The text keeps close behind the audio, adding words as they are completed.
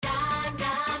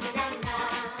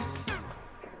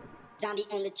Zombie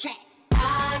on the track.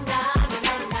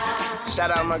 Shout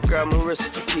out my girl Marissa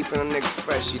for keeping a nigga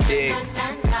fresh, you dig?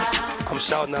 I'm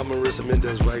shouting out Marissa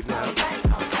Mendez right now.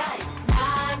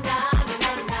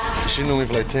 She knew me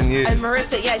for like 10 years. And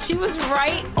Marissa, yeah, she was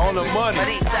right on the money.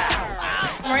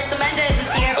 Marissa Mendez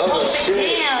is here. Oh,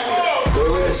 shit. Down.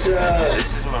 Marissa.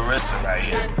 This is Marissa right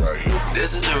here.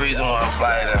 This is the reason why I'm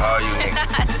flyer than all you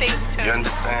niggas. Thanks, too. You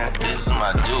understand? This is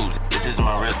my dude. This is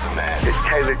Marissa, man. It's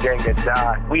Taylor Gang and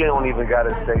Die. We don't even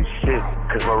gotta say shit,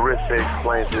 cause Marissa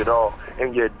explains it all.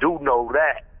 And you do know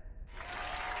that.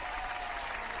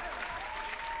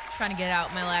 Trying to get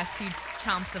out my last few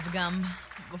chomps of gum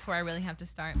before I really have to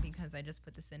start because I just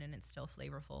put this in and it's still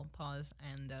flavorful. Pause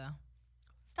and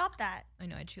stop that. I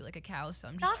know I chew like a cow, so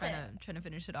I'm just trying to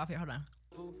finish it off here. Hold on.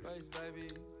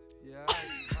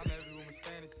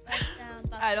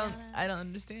 I don't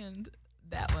understand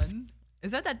that one.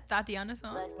 Is that Tatiana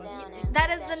song? That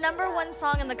is the #1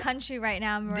 song in the country right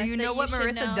now, Marissa. Do you know what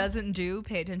Marissa doesn't do?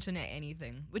 Pay attention to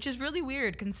anything, which is really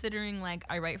weird considering like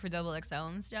I write for Double XL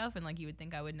and stuff, and like you would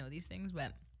think I would know these things,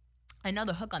 but I know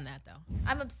the hook on that though.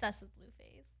 I'm obsessed with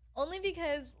Blueface, only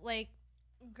because like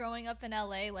growing up in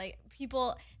LA, like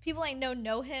people I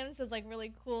know him, so it's like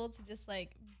really cool to just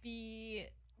like be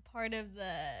part of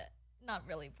the. Not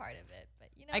really part of it, but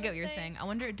you know. I get what you're saying. I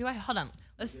wonder, hold on.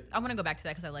 I want to go back to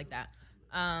that because I like that.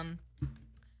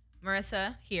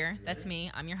 Marissa here, that's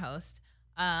me. I'm your host.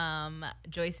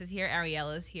 Joyce is here.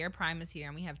 Ariella's here. Prime is here,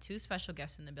 and we have 2 special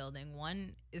guests in the building.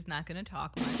 One is not going to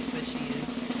talk much, but she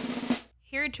is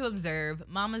here to observe.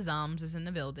 Mama Zoms is in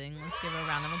the building. Let's give her a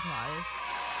round of applause.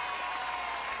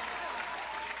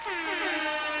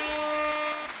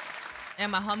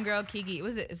 And my homegirl Kiki,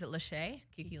 is it Lachey?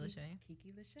 Kiki Lachey?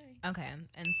 Kiki Lachey. Okay,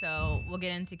 and so we'll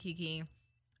get into Kiki.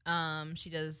 She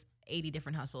does 80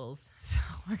 different hustles, so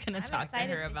we're gonna talk to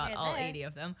her about all 80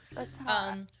 of them.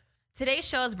 Today's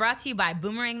show is brought to you by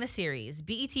Boomerang the Series.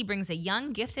 BET brings a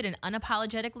young, gifted, and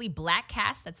unapologetically black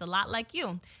cast that's a lot like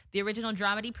you. The original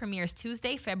dramedy premieres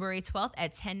Tuesday, February 12th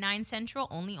at 10/9 Central,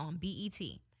 only on BET.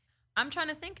 I'm trying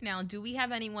to think now. Do we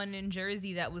have anyone in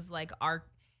Jersey that was like our?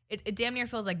 It damn near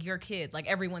feels like your kid, like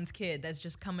everyone's kid that's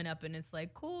just coming up and it's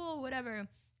like, cool, whatever.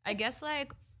 I guess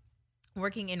like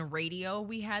working in radio,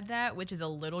 we had that, which is a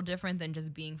little different than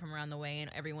just being from around the way and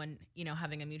everyone, you know,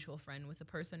 having a mutual friend with a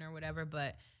person or whatever.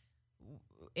 But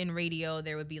in radio,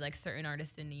 there would be like certain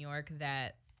artists in New York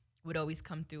that would always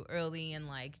come through early and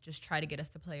like just try to get us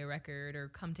to play a record or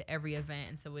come to every event.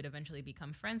 And so we'd eventually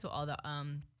become friends with all the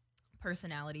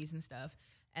personalities and stuff.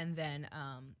 And then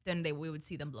we would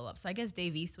see them blow up. So I guess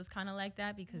Dave East was kind of like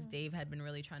that because Dave had been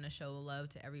really trying to show love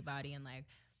to everybody. And like,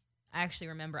 I actually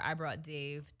remember I brought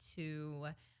Dave to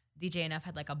DJ NF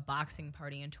had like a boxing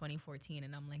party in 2014.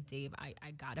 And I'm like, Dave,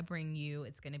 I gotta bring you.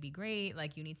 It's gonna be great.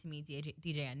 Like you need to meet DJ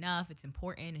NF. It's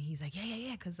important. And he's like,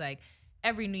 yeah. Cause like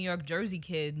every New York, Jersey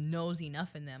kid knows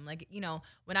enough in them. Like, you know,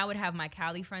 when I would have my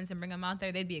Cali friends and bring them out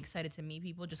there, they'd be excited to meet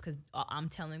people just cause I'm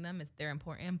telling them they're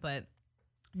important. But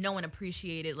no one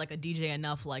appreciated like a DJ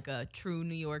enough, like a true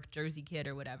New York, Jersey kid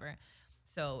or whatever.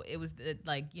 So it was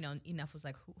like, you know, Enough was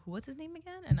like, who what's his name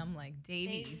again? And I'm like,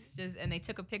 Davies. And they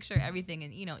took a picture, everything.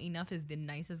 And, you know, Enough is the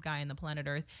nicest guy on the planet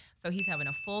Earth. So he's having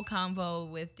a full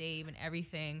convo with Dave and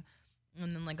everything.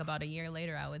 And then like about a year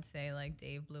later, I would say like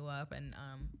Dave blew up. And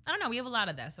I don't know, we have a lot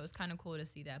of that. So it's kind of cool to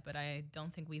see that. But I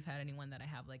don't think we've had anyone that I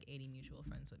have like 80 mutual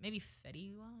friends with. Maybe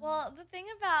Fetty. Well, the thing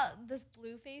about this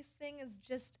Blueface thing is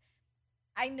just,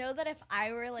 I know that if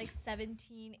I were like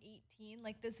 17, 18,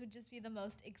 like this would just be the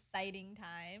most exciting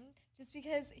time just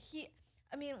because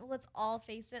let's all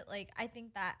face it. Like, I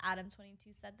think that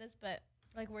Adam22 said this, but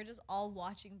like we're just all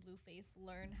watching Blueface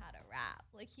learn how to rap.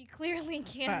 Like he clearly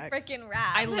can't freaking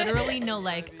rap. I literally know,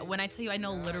 like when I tell you I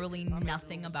know literally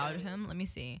nothing about him. Let me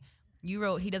see. You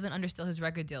wrote he doesn't understand his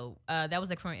record deal. That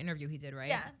was like from an interview he did, right?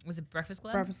 Yeah. Was it Breakfast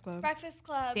Club? Breakfast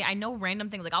Club. See, I know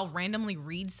random things. Like I'll randomly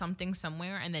read something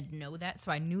somewhere and then know that.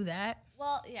 So I knew that.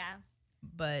 Well, yeah.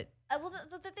 But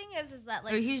the thing is that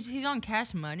like he's on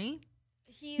Cash Money.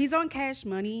 He's on Cash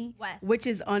Money West, which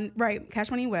is on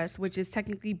Cash Money West, which is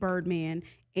technically Birdman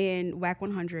and Whack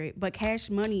 100, but Cash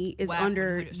Money is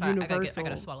under Universal. I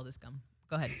gotta swallow this gum.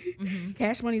 Go ahead. Mm-hmm.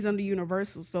 Cash Money's under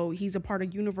Universal, so he's a part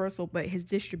of Universal, but his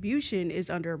distribution is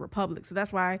under Republic. So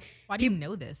that's why. Why do you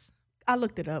know this? I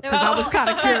looked it up because I was kind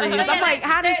of curious. I'm like,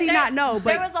 how does he not know?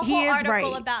 But there was a whole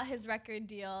article right. about his record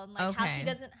deal and like how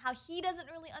he doesn't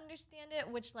really understand it,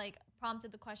 which like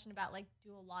prompted the question about like,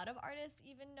 do a lot of artists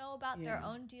even know about their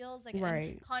own deals, like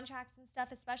and contracts and stuff,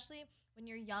 especially when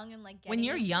you're young and like when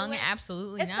you're young,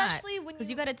 absolutely especially not. Because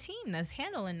you got a team that's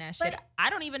handling that shit. I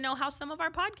don't even know how some of our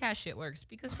podcast shit works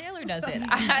because Taylor does it.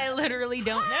 I literally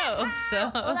don't know.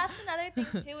 So well, that's another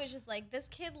thing too. Is just like this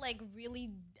kid, like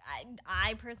really,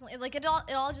 I personally like it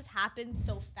all just happened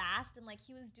so fast, and like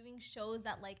he was doing shows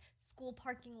at like school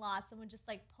parking lots and would just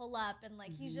like pull up and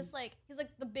like he's like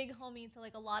the big homie to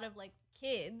like a lot of like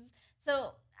kids.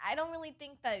 So I don't really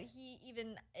think that he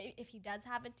even, if he does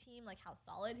have a team, like how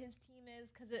solid his team is,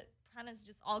 because it kind of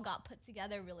just all got put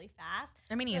together really fast.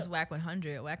 I mean, he is Wack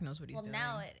 100. Wack knows what he's doing.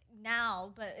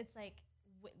 But it's like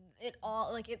it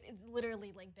all like it's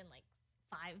literally like been like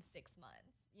 5-6 months.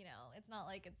 You know, it's not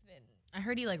like it's been. I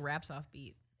heard he like raps off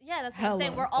beat. Yeah, that's what I'm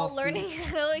saying. We're all learning.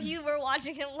 We're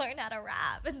watching him learn how to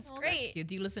rap. It's great.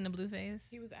 Do you listen to Blueface?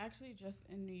 He was actually just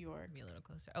in New York. Be a little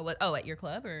closer. Oh, what? Oh, at your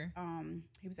club or?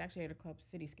 He was actually at a club,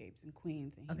 Cityscapes in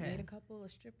Queens, and he made a couple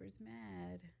of strippers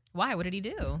mad. Why? What did he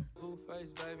do? Blueface,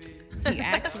 baby. He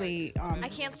actually. I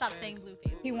can't stop saying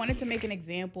Blueface. He wanted to make an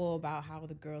example about how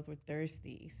the girls were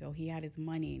thirsty, so he had his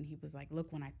money, and he was like,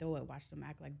 "Look, when I throw it, watch them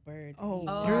act like birds." And he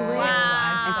threw it.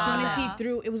 Wow. As soon as he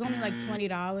threw, it was only like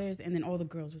 $20, and then all the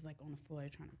girls was like on the floor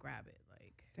trying to grab it.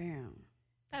 Like, damn.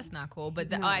 That's not cool.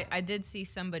 But I did see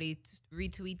somebody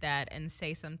retweet that and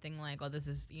say something like, oh, this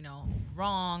is,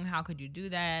 wrong. How could you do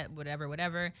that?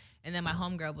 Whatever. And then my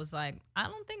homegirl was like, I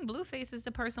don't think Blueface is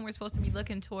the person we're supposed to be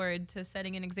looking toward to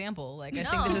setting an example. Like, I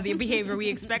think this is the behavior we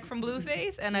expect from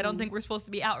Blueface. And I don't think we're supposed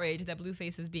to be outraged that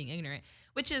Blueface is being ignorant.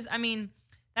 Which is, I mean,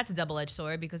 that's a double-edged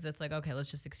sword because it's like, okay,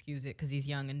 let's just excuse it because he's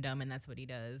young and dumb and that's what he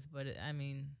does. But, I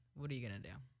mean, what are you going to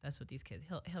do? That's what these kids,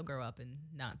 he'll grow up and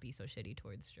not be so shitty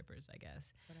towards strippers, I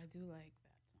guess. But I do like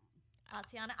that song.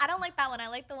 Tatiana. I don't like that one. I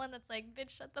like the one that's like,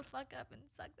 bitch, shut the fuck up and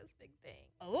suck this big thing.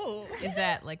 Oh. Is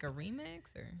that like a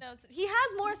remix or? No, he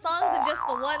has more songs than just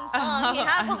the one song. He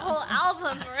has a whole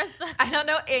album, Marissa. I don't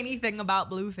know anything about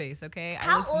Blueface, okay?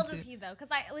 How old is he though? Because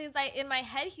in my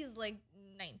head, he's like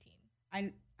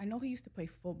 19. I know he used to play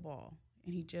football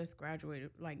and he just graduated,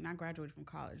 like not graduated from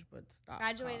college, but stopped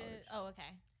Graduated. college. Oh, okay.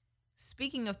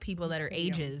 Speaking of people that are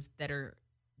ages that are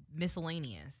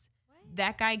miscellaneous,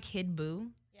 that guy Kid Buu.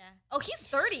 Yeah. Oh, he's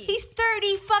 30. He's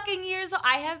 30 fucking years old.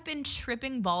 I have been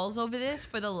tripping balls over this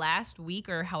for the last week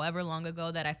or however long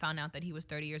ago that I found out that he was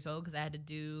 30 years old because I had to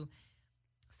do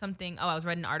something. Oh, I was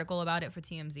writing an article about it for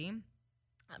TMZ.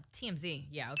 TMZ.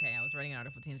 Yeah, okay. I was writing an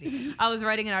article for TMZ. I was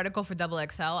writing an article for Double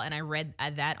XL and I read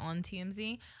that on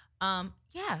TMZ.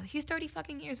 Yeah, he's 30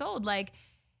 fucking years old. Like,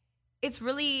 it's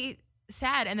really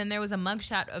sad. And then there was a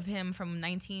mugshot of him from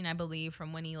 19, I believe,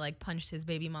 from when he like punched his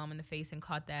baby mom in the face and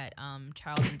caught that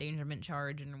child endangerment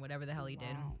charge and whatever the hell he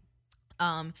did.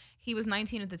 He was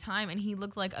 19 at the time and he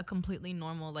looked like a completely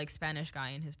normal like Spanish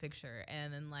guy in his picture.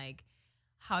 And then like,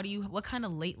 what kind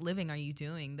of late living are you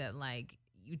doing that like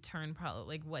you turn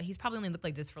he's probably only looked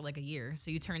like this for like a year.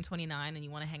 So you turn 29 and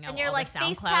you want to hang out with all the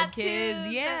SoundCloud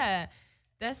kids. Yeah.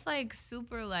 That's like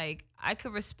super like I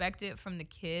could respect it from the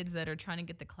kids that are trying to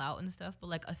get the clout and stuff, but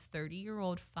like a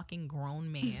 30-year-old fucking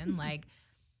grown man, like,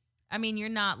 I mean, you're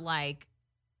not like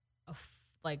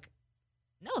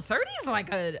no, 30 is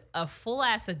like a full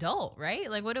ass adult, right?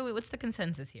 Like, what's the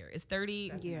consensus here? Is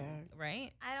 30? Yeah,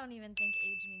 right. I don't even think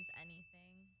age means anything.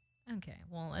 Okay,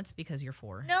 well, that's because you're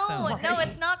 4. No,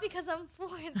 it's not because I'm 4.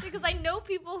 It's because I know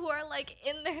people who are like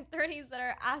in their 30s that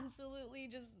are absolutely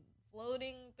just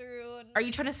floating through. Are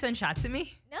you trying to send shots at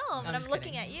me? No, but I'm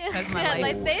looking at you as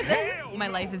I say this. My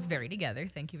life is very together.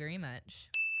 Thank you very much.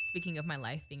 Speaking of my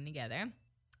life being together,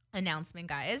 announcement,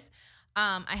 guys.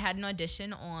 I had an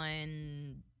audition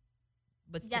on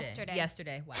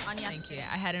yesterday. Wow. On Thank yesterday. you.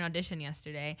 I had an audition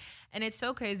yesterday, and it's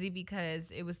so crazy because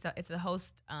it's a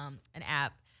host an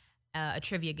app. A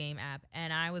trivia game app,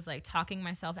 and I was like talking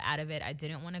myself out of it. I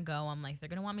didn't want to go. I'm like, they're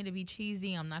gonna want me to be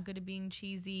cheesy. I'm not good at being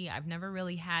cheesy. I've never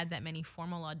really had that many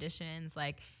formal auditions.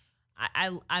 Like,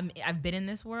 I've been in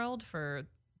this world for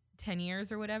 10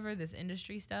 years or whatever, this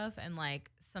industry stuff, and like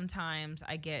sometimes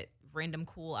I get random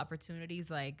cool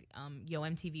opportunities. Like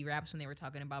MTV Raps, when they were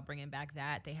talking about bringing back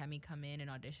that, they had me come in and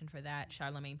audition for that.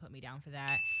 Charlamagne put me down for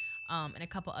that, and a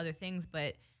couple other things.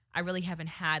 But I really haven't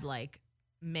had like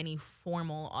many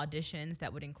formal auditions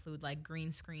that would include like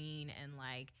green screen and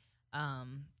like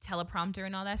teleprompter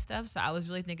and all that stuff. So I was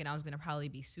really thinking I was going to probably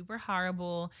be super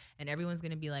horrible and everyone's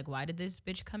going to be like, why did this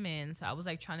bitch come in? So I was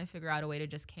like trying to figure out a way to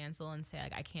just cancel and say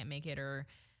like I can't make it or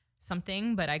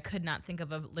something, but I could not think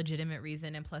of a legitimate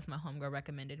reason. And plus, my homegirl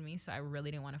recommended me, so I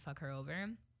really didn't want to fuck her over.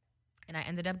 And I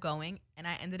ended up going, and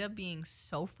I ended up being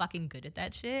so fucking good at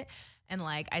that shit. And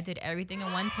like, I did everything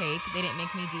in one take. They didn't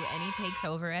make me do any takes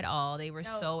over at all. They were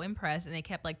so impressed, and they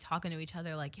kept like talking to each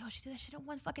other like, yo, she did that shit in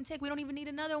one fucking take. We don't even need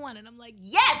another one. And I'm like,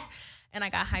 yes! And I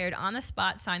got hired on the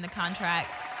spot, signed the contract,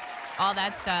 all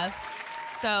that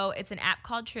stuff. So it's an app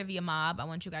called Trivia Mob. I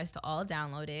want you guys to all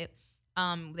download it.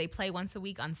 They play once a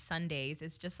week on Sundays.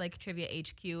 It's just like Trivia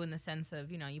HQ in the sense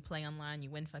of, you know, you play online,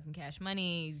 you win fucking cash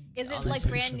money. Is it like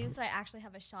brand new so I actually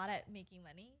have a shot at making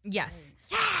money? Yes.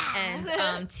 Yeah.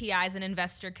 And T.I.'s an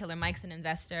investor, Killer Mike's an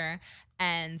investor.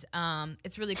 And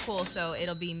it's really cool. So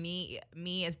it'll be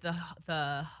me as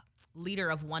the leader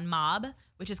of one mob,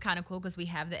 which is kind of cool because we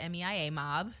have the MEIA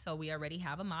mob. So we already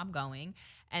have a mob going.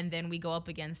 And then we go up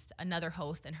against another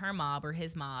host and her mob or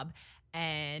his mob.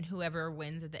 And whoever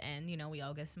wins at the end, you know, we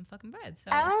all get some fucking bread.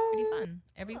 So it's pretty fun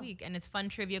every week. And it's fun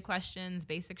trivia questions,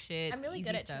 basic shit. I'm really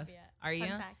good at trivia. Are you?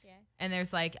 Fun fact, yeah. And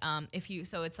there's like,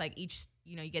 so it's like each,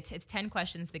 you know, it's 10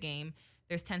 questions, the game.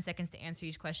 There's 10 seconds to answer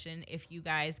each question. If you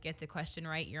guys get the question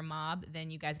right, your mob, then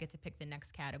you guys get to pick the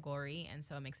next category. And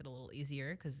so it makes it a little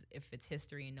easier because if it's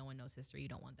history and no one knows history, you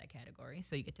don't want that category.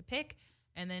 So you get to pick.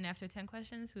 And then after 10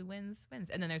 questions, who wins.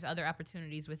 And then there's other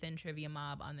opportunities within Trivia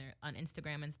Mob on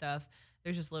Instagram and stuff.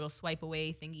 There's just little swipe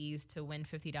away thingies to win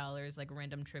 $50, like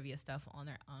random trivia stuff on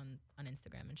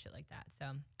Instagram and shit like that.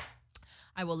 So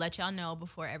I will let y'all know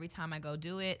before every time I go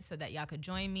do it so that y'all could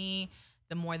join me.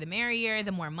 The more the merrier,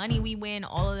 the more money we win,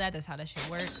 all of that. That's how that shit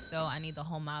works. So I need the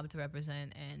whole mob to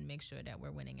represent and make sure that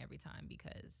we're winning every time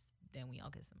because then we all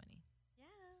get some money.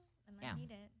 I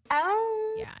need it.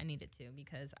 Yeah, I need it too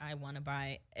because I want to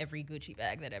buy every Gucci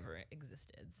bag that ever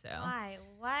existed. So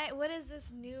why? What is this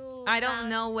new? I don't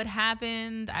know what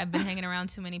happened. I've been hanging around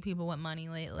too many people with money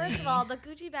lately. First of all, the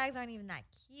Gucci bags aren't even that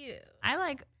cute. I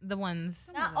like the ones.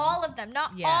 Not all of them.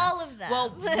 Not all of them.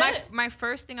 Well, my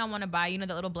first thing I want to buy, you know,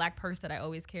 the little black purse that I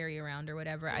always carry around or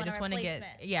whatever. I just want to get,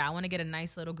 I want to get a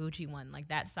nice little Gucci one, like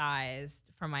that size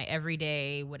for my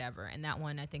everyday whatever. And that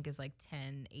one I think is like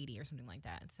 $10.80 or something like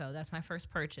that. So that's my first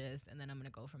purchase, and then I'm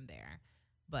gonna go from there.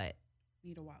 But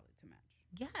need a wallet to match.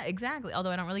 Yeah, exactly.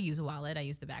 Although I don't really use a wallet, I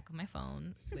use the back of my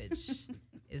phone, which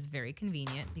is very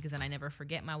convenient because then I never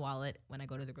forget my wallet when I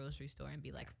go to the grocery store and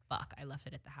be like, fuck, I left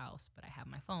it at the house, but I have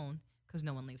my phone because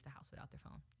no one leaves the house without their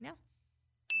phone. Yeah.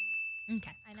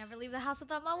 Okay. I never leave the house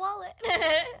without my wallet.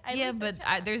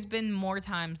 There's been more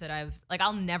times that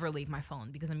I'll never leave my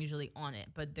phone because I'm usually on it,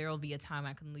 but there will be a time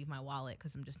I can leave my wallet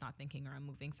because I'm just not thinking or I'm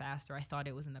moving fast or I thought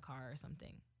it was in the car or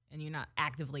something. And you're not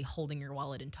actively holding your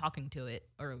wallet and talking to it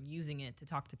or using it to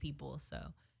talk to people, so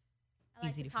I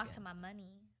like to talk to my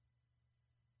money.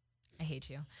 I hate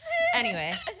you.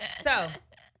 Anyway, so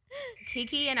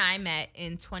Kiki and I met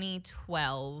in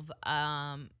 2012.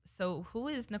 So who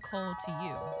is Nicole to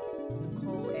you?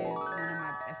 Nicole is one of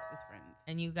my bestest friends.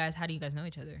 And you guys, how do you guys know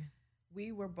each other?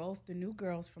 We were both the new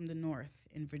girls from the North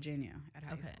in Virginia at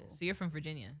high school. So you're from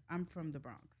Virginia? I'm from the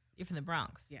Bronx. You're from the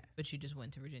Bronx? Yes. But you just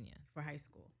went to Virginia? For high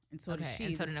school. And so did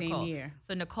she the Nicole. Same year.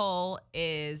 So Nicole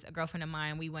is a girlfriend of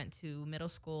mine. We went to middle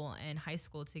school and high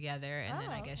school together. And then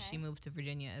I guess she moved to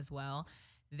Virginia as well.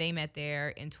 They met there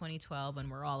in 2012 when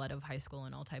we're all out of high school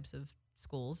and all types of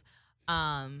schools.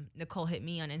 Nicole hit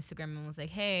me on Instagram and was like,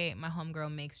 hey, my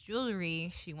homegirl makes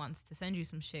jewelry. She wants to send you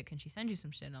some shit. Can she send you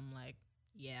some shit? And I'm like,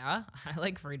 yeah, I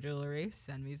like free jewelry.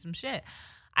 Send me some shit.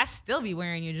 I still be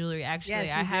wearing your jewelry, actually.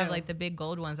 Yes, I have like the big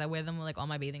gold ones. I wear them with like all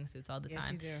my bathing suits all the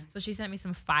time. Yes, you do. So she sent me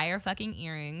some fire fucking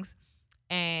earrings.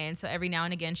 And so every now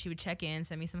and again she would check in,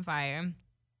 send me some fire.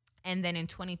 And then in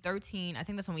 2013, I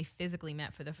think that's when we physically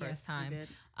met for the first time. We did.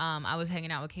 I was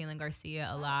hanging out with Kaylin Garcia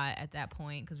a lot at that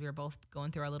point because we were both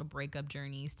going through our little breakup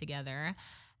journeys together.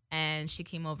 And she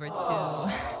came over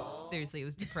to, seriously, it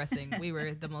was depressing. We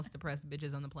were the most depressed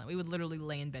bitches on the planet. We would literally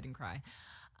lay in bed and cry.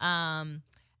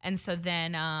 And so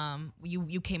then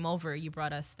you came over, you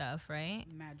brought us stuff, right?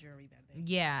 Mad jewelry that day.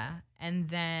 Yeah. And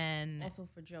then. Also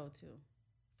for Joe, too.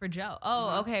 For Joe.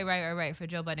 Oh, okay. Right. For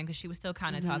Joe Budden, because she was still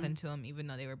kind of talking to him, even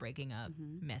though they were breaking up.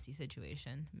 Messy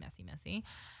situation. Messy.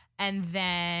 And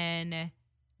then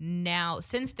now,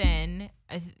 since then,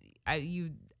 you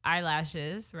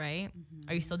eyelashes, right?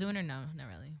 Are you still doing it or no? Not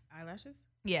really. Eyelashes?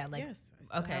 Yeah, like yes. I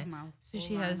still have my so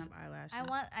she has eyelashes.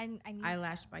 I need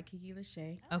Eyelash by Kiki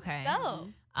Lachey. Okay. So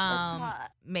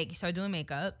Start doing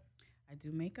makeup. I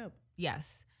do makeup.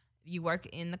 Yes. You work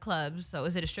in the clubs. So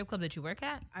is it a strip club that you work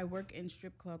at? I work in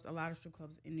strip clubs, a lot of strip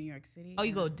clubs in New York City. Oh,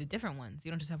 you go to different ones.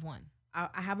 You don't just have one.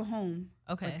 I have a home.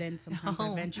 Okay. But then sometimes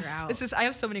I venture out. I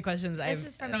have so many questions. This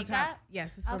is for makeup?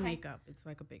 Yes, it's for makeup. It's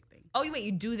like a big thing. Oh, wait,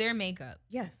 you do their makeup?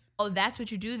 Yes. Oh, that's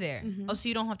what you do there? Mm-hmm. Oh, so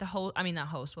you don't have to host, not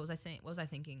host. What was I saying? What was I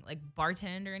thinking? Like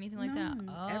bartend or anything like that?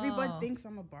 Oh. Everyone thinks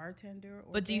I'm a bartender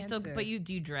or But do dancer.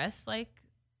 do you dress like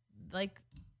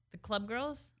the club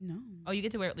girls? No. Oh, you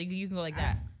get to wear, like, you can go like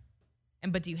that.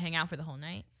 But do you hang out for the whole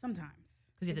night? Sometimes.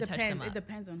 Because you have to touch them up. It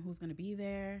depends on who's going to be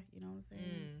there. You know what I'm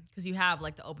saying? Because you have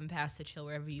like the open pass to chill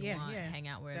wherever you want, hang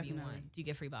out wherever you want. Do you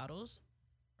get free bottles?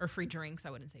 Or free drinks?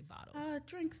 I wouldn't say bottles.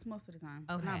 Drinks most of the time.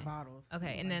 Okay. Not bottles.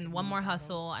 Okay, and then one more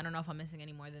hustle. I don't know if I'm missing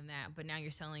any more than that, but now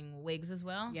you're selling wigs as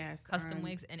well? Yes. Custom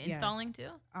wigs and installing too?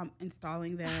 I'm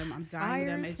installing them. I'm dyeing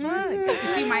them. It's just, you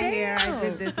see my hair. I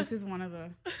did this. This is one of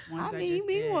the ones I just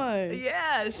did. One.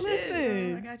 Yeah, shit.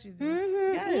 Listen. I got you.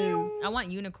 Yes. I want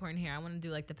unicorn hair. I want to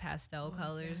do like the pastel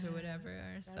colors or whatever.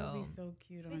 That would be so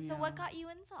cute on you. So what got you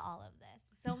into all of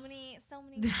this? So many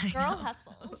girl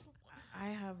hustles. I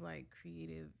have like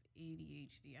creative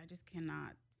ADHD. I just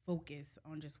cannot focus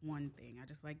on just one thing. I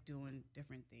just like doing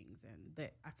different things. And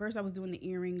at first I was doing the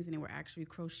earrings and they were actually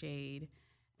crocheted.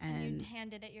 And you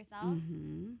hand did it yourself?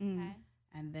 Mm-hmm. Okay.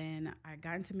 And then I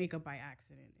got into makeup by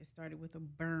accident. It started with a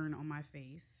burn on my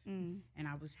face. And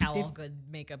I was... How all good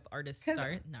makeup artists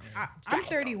start? Not really. I'm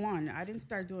 31. I didn't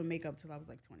start doing makeup till I was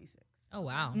like 26. Oh,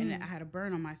 wow. And I had a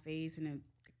burn on my face and it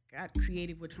got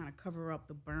creative with trying to cover up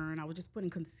the burn. I was just putting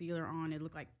concealer on. It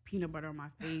looked like peanut butter on my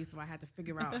face, so I had to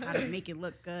figure out how to make it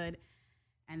look good.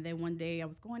 And then one day I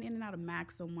was going in and out of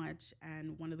MAC so much,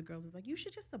 and one of the girls was like, "You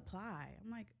should just apply." I'm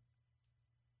like,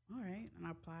 all right. And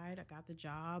I applied. I got the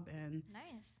job. And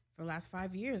for the last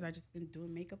 5 years, I just been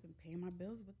doing makeup and paying my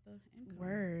bills with the income.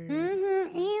 Word.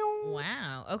 Mm-hmm.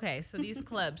 Wow. Okay. So these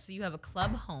clubs, so you have a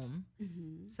club home.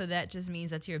 Mm-hmm. So that just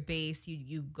means that's your base.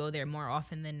 You go there more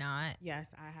often than not.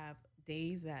 Yes. I have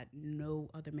days that no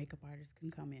other makeup artist can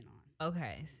come in on.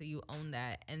 Okay. So you own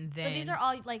that. And then. So these are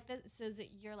all like this. So is it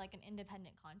you're like an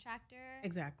independent contractor?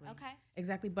 Exactly. Okay.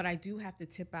 Exactly. But I do have to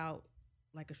tip out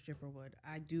like a stripper would.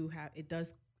 I do have, it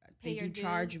does. Pay they do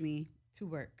charge me to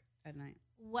work at night.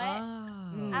 What?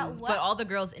 Oh. At what? But all the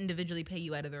girls individually pay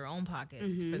you out of their own pockets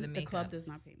for the makeup. The club does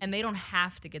not pay me. And they don't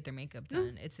have to get their makeup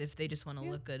done. It's if they just want to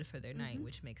look good for their night,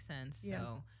 which makes sense. Yeah.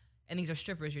 So, and these are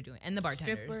strippers you're doing, and the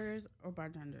bartenders. Strippers or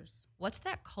bartenders. What's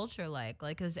that culture like?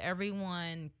 Like, is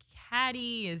everyone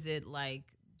catty? Is it like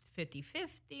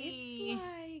 50-50?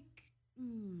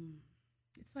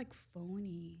 It's like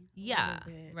phony. Yeah,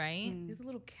 right? There's a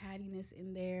little cattiness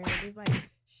in there. There's like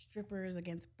strippers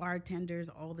against bartenders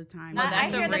all the time. No,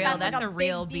 that's a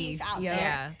real beef.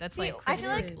 Yeah, that's like I feel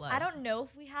like I don't know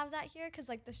if we have that here because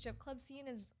like the strip club scene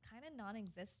is kind of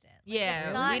non-existent. Like,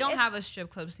 yeah, we don't have a strip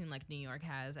club scene like New York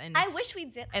has, and I wish we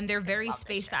did. And they're very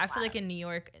spaced out. I feel like in New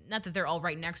York, not that they're all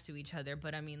right next to each other,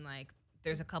 but I mean like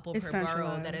there's a couple per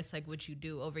borough that it's like what you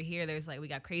do. Over here, there's like we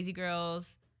got Crazy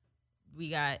Girls, we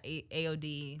got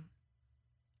AOD,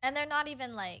 and they're not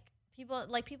even like.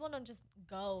 People don't just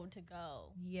go to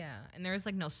go. Yeah, and there's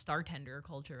like no bartender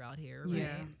culture out here. Right?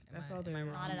 Yeah, that's all there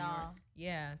is. Not at all.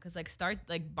 Yeah, because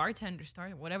bartender,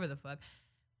 whatever the fuck.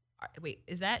 Wait,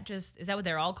 is that what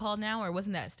they're all called now, or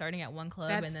wasn't that starting at one club?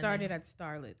 That started at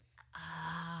Starlet's.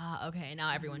 Ah, okay.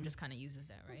 Now everyone just kind of uses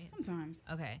that, right? Sometimes.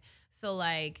 Okay, so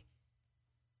like.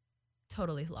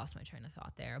 Totally lost my train of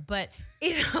thought there. But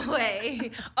either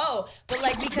way, but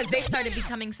like because they started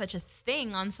becoming such a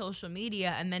thing on social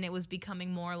media and then it was becoming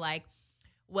more like,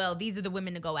 well, these are the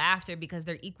women to go after because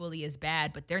they're equally as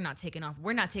bad, but we're not taking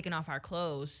off our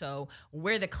clothes. So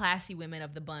we're the classy women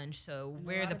of the bunch. So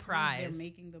we're the prize. They're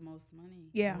making the most money.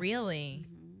 Yeah. Really?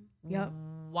 Mm-hmm. Yep.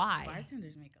 Why?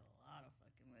 Bartenders make a lot of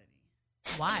fucking money.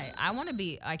 Why?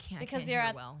 I can't because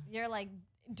you're like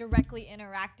directly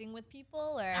interacting with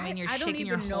people, or I mean, you're I don't shaking even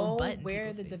your whole know butt in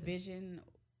where the faces. division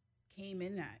came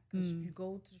in at because you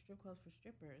go to the strip clubs for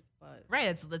strippers, but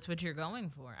right, that's what you're going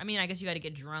for. I mean, I guess you got to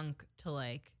get drunk to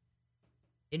like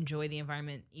enjoy the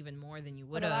environment even more than you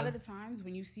would have. But a lot of the times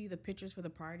when you see the pictures for the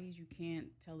parties, you can't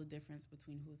tell the difference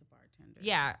between who's a bartender.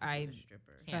 Yeah, and who's a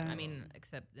stripper. Can't. I mean,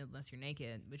 except unless you're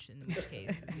naked, which in which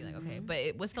case it'd be like okay.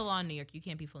 But what's the law in New York? You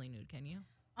can't be fully nude, can you?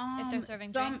 If they're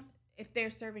serving drinks. If they're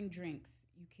serving drinks,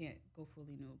 you can't go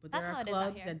fully nude. But That's there how are it is out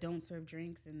clubs here. that don't serve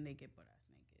drinks and they get butt-ass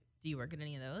naked. Do you work at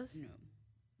any of those? No.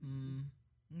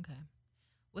 Okay.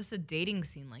 What's the dating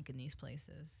scene like in these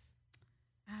places?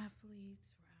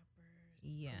 Athletes,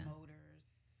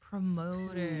 rappers,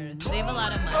 promoters. Do they have a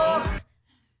lot of money?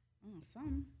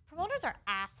 Some. Promoters are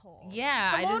assholes.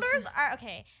 Yeah. Promoters are,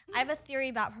 okay, I have a theory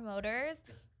about promoters.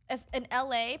 In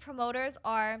LA, promoters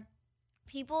are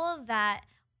people that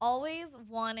always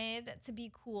wanted to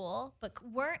be cool, but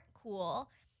weren't cool.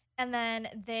 And then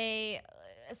they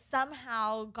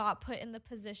somehow got put in the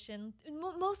position,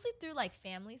 mostly through like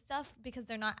family stuff, because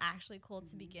they're not actually cool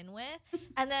to begin with.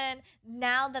 And then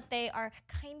now that they are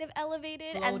kind of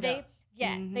elevated and they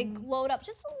they glowed up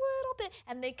just a little bit,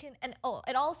 and they can, and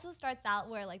it also starts out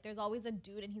where like there's always a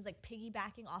dude and he's like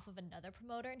piggybacking off of another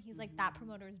promoter, and he's like that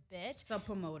promoter's bitch. Sub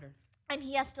promoter. And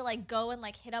he has to like go and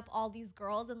like hit up all these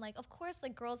girls, and like of course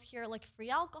like girls hear like free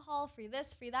alcohol, free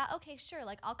this, free that. Okay, sure,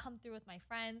 like I'll come through with my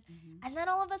friends. And then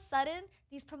all of a sudden,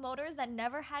 these promoters that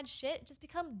never had shit just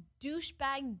become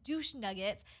douchebag douche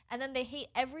nuggets, and then they hate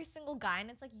every single guy. And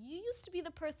it's like, you used to be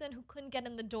the person who couldn't get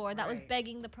in the door, that was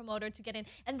begging the promoter to get in,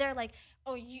 and they're like,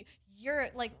 oh, you're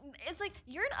like, it's like,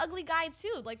 you're an ugly guy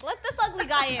too. Like, let this ugly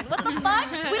guy in. What the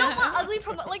fuck? We don't want ugly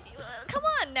like, come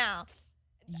on now.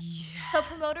 Yeah. So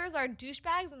promoters are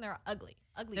douchebags and they're ugly.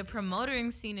 The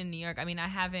promoting scene in New York, I mean, I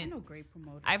know great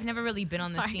promoters. I've never really been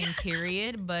on the scene,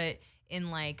 period, but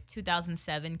in like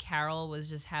 2007, Carol was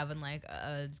just having like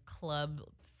a club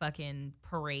fucking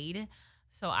parade.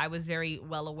 So I was very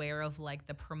well aware of like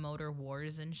the promoter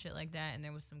wars and shit like that. And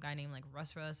there was some guy named like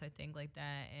Russ, I think, like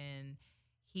that. And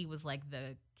he was like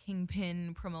the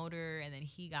kingpin promoter, and then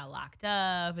he got locked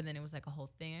up, and then it was like a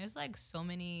whole thing. There's like so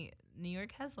many. New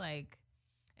York has like.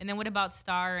 And then what about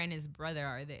Star and his brother?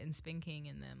 Are they in Spin King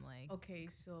and them like? Okay,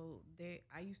 so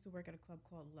I used to work at a club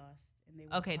called Lust, and they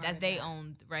were that they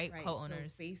owned, right?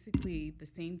 Co-owners. So basically, the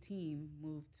same team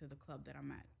moved to the club that I'm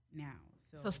at now.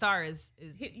 So Star is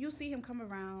you'll see him come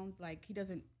around, like he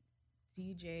doesn't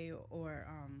DJ, or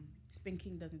Spin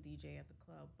King doesn't DJ at the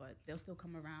club, but they'll still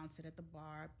come around, sit at the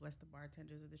bar, bless the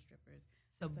bartenders or the strippers.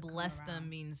 So bless them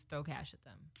means throw cash at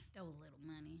them. Throw a little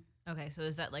money. Okay, so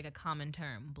is that like a common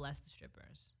term? Bless the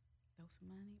strippers. Throw some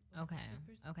money. Bless the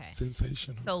strippers. Okay.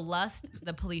 Sensational. So Lust,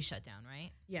 the police shut down, right?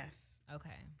 Yes. Okay.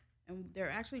 And they're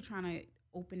actually trying to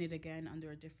open it again under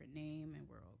a different name, and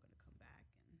we're all going to come back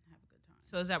and have a good time.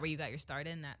 So is that where you got your start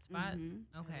in that spot?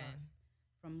 Mm-hmm. Okay.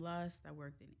 From Lust, I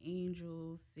worked in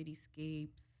Angels,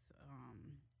 Cityscapes,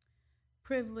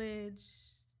 Privilege,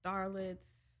 Starlets.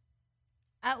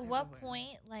 At what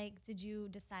point, like, did you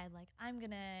decide, like, I'm going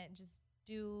to just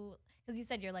do, because you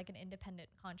said you're, like, an independent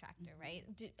contractor, right?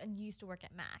 And you used to work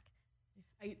at Mac.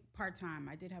 Part-time.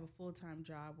 I did have a full-time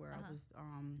job where I was,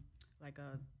 like,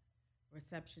 a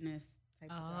receptionist type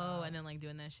of job. Oh, and then, like,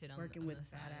 doing that shit on working on with the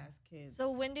side. badass kids.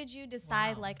 So when did you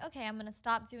decide, like, okay, I'm going to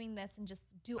stop doing this and just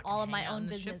do all of my own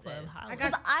businesses?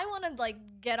 Because I want to, like,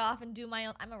 get off and do my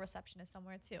own. I'm a receptionist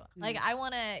somewhere, too. Like, I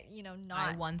want to,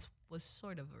 not. I once was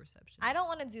sort of a receptionist. I don't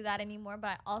want to do that anymore, but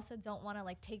I also don't want to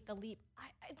like take the leap.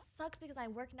 It sucks because I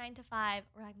work 9 to 5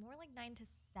 or like more like 9 to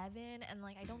 7, and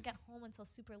like I don't get home until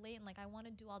super late, and like I want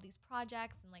to do all these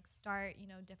projects and like start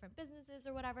different businesses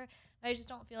or whatever, but I just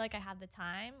don't feel like I have the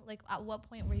time. Like, at what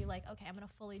point were you like, okay, I'm gonna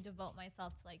fully devote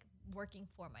myself to like working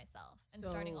for myself and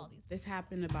starting all these? This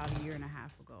happened about a year and a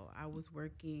half ago. I was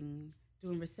working,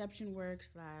 doing reception work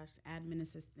 / admin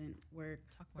assistant work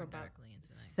for about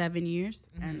 7 years.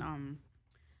 And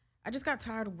I just got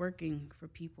tired of working for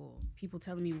people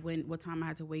telling me what time I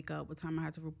had to wake up, what time I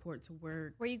had to report to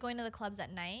work. Were you going to the clubs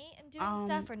at night and doing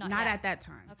stuff, or not yet? At that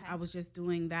time. Okay. I was just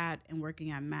doing that and working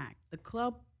at Mac. The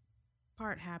club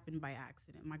part happened by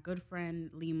accident. My good friend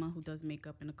Lima, who does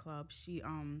makeup in the club, she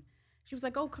was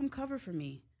like, oh, come cover for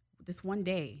me this one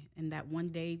day, and that one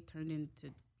day turned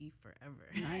into forever.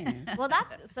 Nice. Well,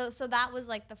 that's so that was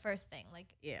like the first thing, like,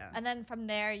 yeah. And then from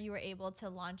there you were able to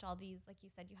launch all these, like you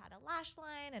said, you had a lash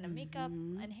line and a makeup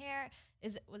and hair.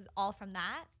 Was all from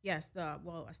that? Yes.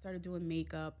 I started doing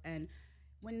makeup, and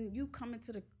when you come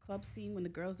into the club scene, when the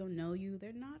girls don't know you,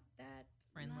 they're not that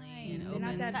friendly. Nice. They're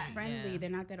not that friendly. Yeah. They're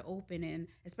not that open, and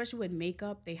especially with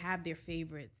makeup, they have their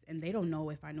favorites, and they don't know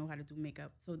if I know how to do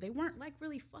makeup, so they weren't like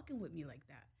really fucking with me like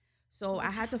that. So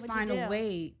I had to find a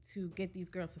way to get these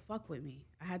girls to fuck with me.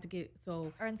 I had to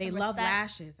they love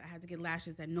lashes. I had to get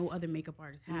lashes that no other makeup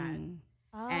artist had.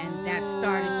 And that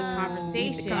started the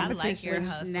conversation. Which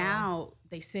now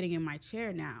they sitting in my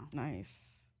chair now.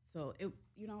 Nice. So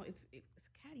it's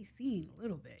a catty scene a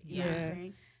little bit. You know what I'm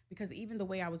saying? Because even the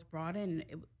way I was brought in,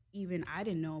 even I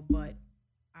didn't know, but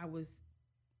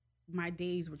my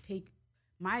days would take.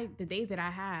 The days that I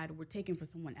had were taken for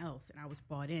someone else, and I was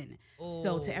brought in. Oh.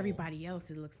 So to everybody else,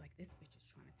 it looks like this bitch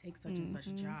is trying to take such and such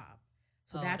a job.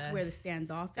 So that's where the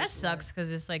standoff. That sucks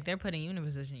because it's like they're putting you in a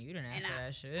position you didn't ask for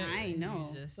that shit. I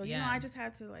know. So I just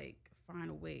had to like find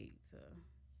a way to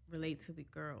relate to the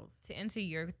girls. To answer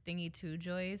your thingy too,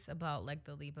 Joyce, about like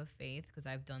the leap of faith, because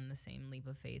I've done the same leap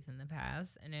of faith in the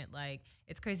past, and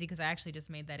it's crazy because I actually just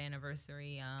made that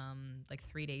anniversary like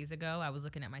 3 days ago. I was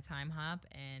looking at my time hop,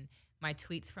 and my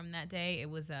tweets from that day. It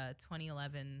was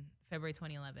February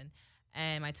 2011.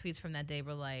 And my tweets from that day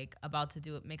were like, about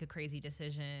to make a crazy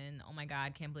decision. Oh my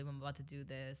God, can't believe I'm about to do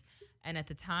this. And at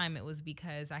the time, it was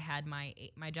because I had my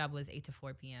job was 8 to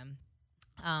 4 p.m.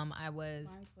 Mine was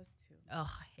too. Oh,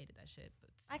 I hated that shit. But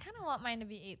I kind of want mine to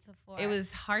be 8 to 4. It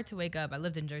was hard to wake up. I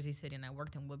lived in Jersey City and I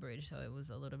worked in Woodbridge, so it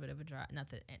was a little bit of a drive. Not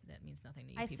that that means nothing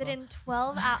to you. I sit in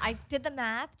 12 hours. I did the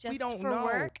math just for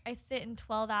work. I sit in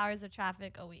 12 hours of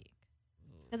traffic a week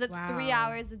because it's 3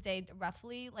 hours a day,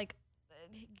 roughly, like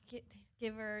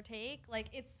give or take. Like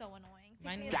it's so annoying. It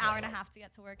takes me an hour and a half to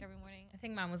get to work every morning. I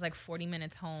think mine was like 40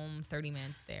 minutes home, 30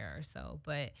 minutes there or so,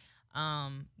 but.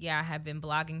 Yeah, I had been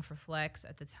blogging for Flex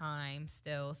at the time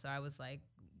still. So I was like,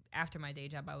 after my day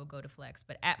job, I would go to Flex.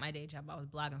 But at my day job, I was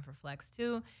blogging for Flex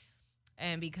too.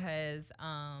 And because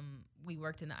we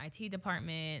worked in the IT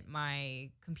department,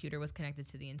 my computer was connected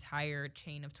to the entire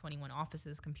chain of 21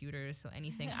 offices' computers. So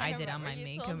anything I did on my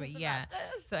main computer,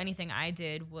 so anything I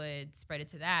did would spread it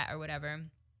to that or whatever.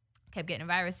 Kept getting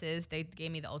viruses. They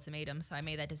gave me the ultimatum. So I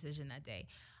made that decision that day.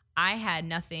 I had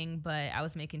nothing, but I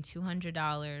was making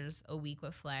 $200 a week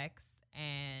with Flex,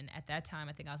 and at that time,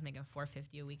 I think I was making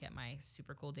 $450 a week at my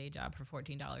super cool day job for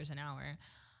 $14 an hour.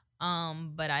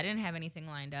 But I didn't have anything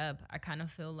lined up. I kind of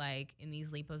feel like in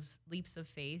these leaps of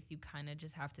faith, you kind of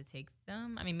just have to take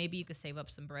them. I mean, maybe you could save up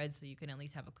some bread so you can at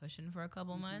least have a cushion for a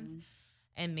couple months,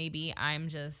 and maybe I'm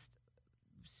just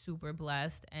super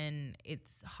blessed and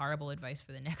it's horrible advice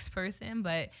for the next person,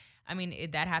 but I mean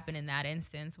that happened in that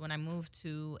instance. When I moved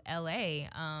to LA,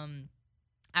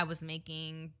 I was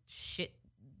making shit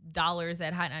dollars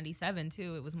at Hot 97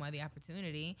 too. It was more the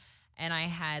opportunity, and I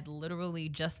had literally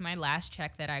just my last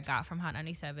check that I got from Hot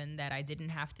 97 that I didn't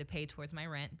have to pay towards my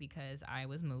rent because I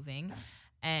was moving,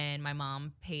 and my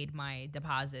mom paid my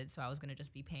deposit, so I was gonna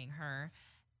just be paying her.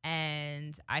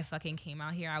 And I fucking came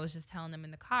out here. I was just telling them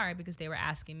in the car because they were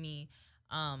asking me,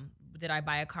 did I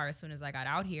buy a car as soon as I got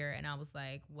out here? And I was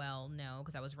like, well, no,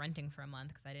 because I was renting for a month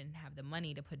because I didn't have the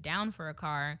money to put down for a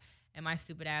car. And my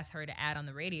stupid ass heard an ad on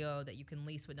the radio that you can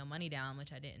lease with no money down,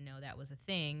 which I didn't know that was a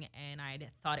thing. And I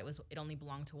thought it only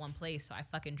belonged to one place. So I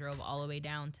fucking drove all the way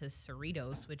down to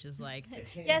Cerritos, which is like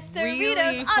yes,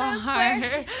 really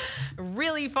far,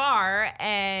 really far,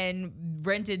 and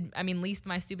leased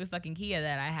my stupid fucking Kia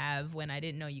that I have when I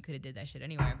didn't know you could have did that shit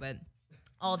anywhere. But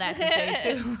all that to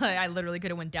say too, like, I literally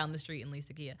could have went down the street and leased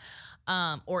a Kia,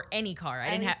 or any car.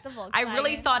 I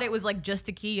really thought it was like just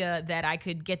a Kia that I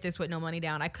could get this with no money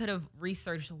down. I could have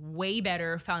researched way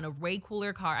better, found a way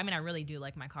cooler car. I mean, I really do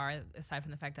like my car, aside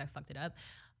from the fact that I fucked it up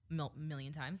a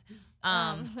million times.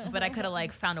 But I could have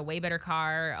like found a way better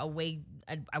car. I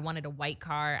wanted a white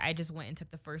car. I just went and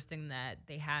took the first thing that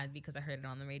they had because I heard it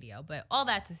on the radio. But all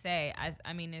that to say,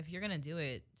 I mean, if you're gonna do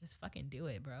it, just fucking do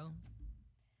it, bro.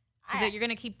 Because you're going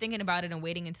to keep thinking about it and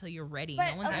waiting until you're ready.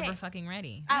 No one's ever fucking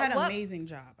ready. I had an amazing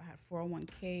job. I had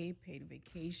 401k, paid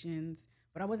vacations,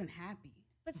 but I wasn't happy.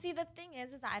 But see, the thing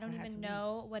is that I don't even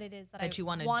know what it is that I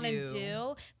want to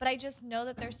do. But I just know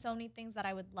that there's so many things that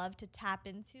I would love to tap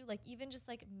into, like even just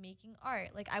like making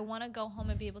art. Like I want to go home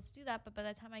and be able to do that. But by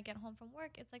the time I get home from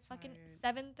work, it's like fucking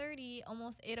 7:30,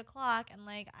 almost 8 o'clock. And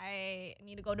like I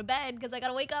need to go to bed because I got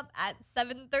to wake up at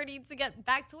 7:30 to get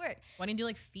back to work. Why don't you do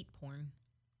like feet porn?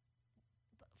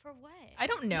 For what? I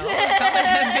don't know.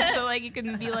 So like you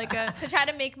can be like to try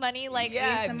to make money, like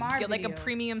ASMR get like a videos.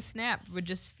 premium snap with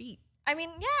just feet. I mean,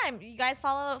 yeah, you guys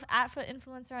follow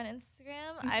 @FootInfluencer on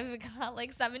Instagram. I've got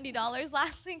like $70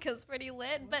 last week because it's pretty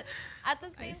lit. But at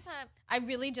the same time, I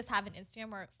really just have an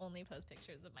Instagram where I only post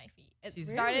pictures of my feet. It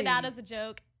started out as a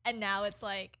joke, and now it's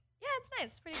like, yeah, it's nice.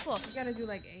 It's pretty cool. You gotta do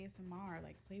like ASMR,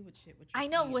 like play with shit with your I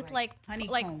know, feet, with like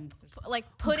honeycombs,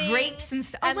 like pudding, grapes and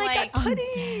stuff. Oh my god,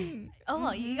 pudding!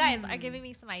 Well, you guys are giving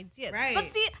me some ideas. Right. But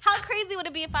see, how crazy would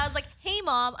it be if I was like, hey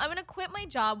mom, I'm gonna quit my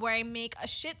job where I make a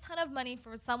shit ton of money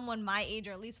for someone my age,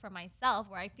 or at least for myself,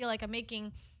 where I feel like I'm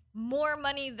making more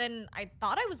money than I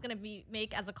thought I was gonna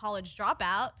make as a college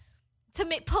dropout, to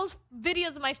post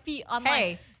videos of my feet online.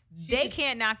 Hey. They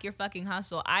can't knock your fucking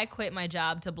hustle. I quit my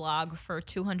job to blog for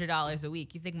 $200 a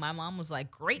week. You think my mom was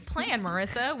like, great plan,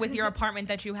 Marissa, with your apartment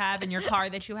that you have and your car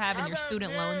that you have and your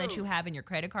student loan that you have and your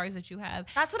credit cards that you have?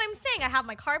 That's what I'm saying. I have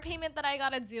my car payment that I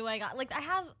gotta do. I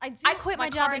quit my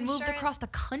job and moved across the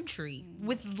country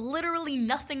with literally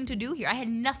nothing to do here. I had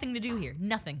nothing to do here.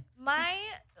 Nothing.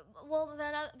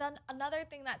 Another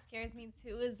thing that scares me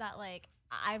too is that like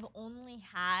I've only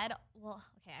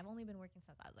been working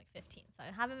since I was like 15, so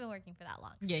I haven't been working for that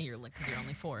long. Yeah, you're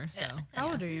only 4, so.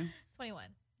 How old are you? 21.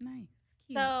 Nice.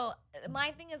 So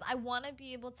my thing is I want to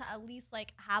be able to at least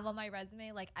like have on my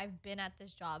resume, like I've been at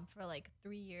this job for like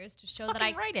 3 years to show that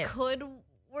I could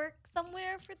work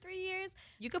somewhere for 3 years.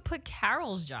 You could put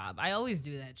Carol's job. I always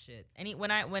do that shit.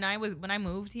 When I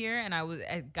moved here and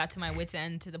I got to my wit's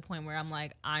end to the point where I'm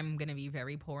like, I'm gonna be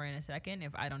very poor in a second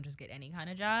if I don't just get any kind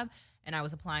of job. And I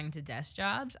was applying to desk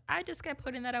jobs. I just kept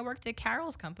putting that I worked at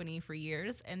Carol's company for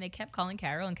years, and they kept calling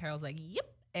Carol, and Carol's like, yep.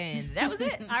 And that was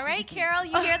it. All right, Carol,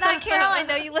 you hear that, Carol? I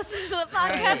know you listen to the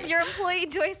podcast. Right. Your employee,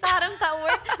 Joyce Adams,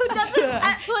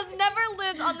 who has never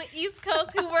lived on the East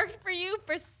Coast, who worked for you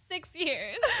for 6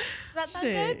 years. Does that sound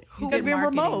good? Who did been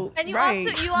remote. And you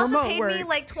also paid me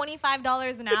like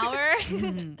 $25 an hour.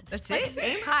 That's it.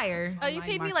 Aim higher. Oh, you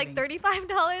paid me like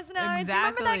 $35 an hour. Exactly. Do you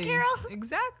remember that, Carol?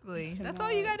 Exactly. That's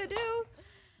all you got to do.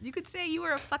 You could say you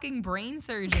were a fucking brain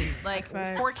surgeon, like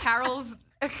for Carol's.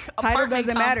 Title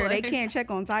doesn't matter. Complex. They can't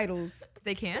check on titles.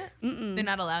 They can't? Mm-mm. They're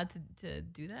not allowed to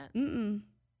do that? Mm-mm.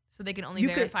 So they can only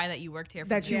verify that you worked here.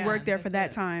 Worked there for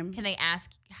that time. Can they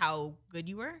ask how good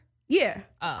you were? Yeah.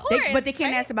 Of course, but they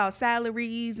can't ask about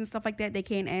salaries and stuff like that. They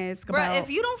can't ask about...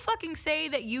 If you don't fucking say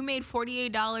that you made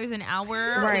 $48 an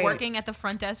hour working at the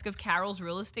front desk of Carol's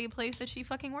real estate place that she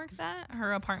fucking works at,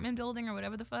 her apartment building or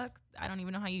whatever the fuck. I don't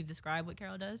even know how you describe what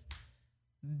Carol does.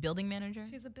 Building manager?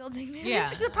 She's a building manager. Yeah.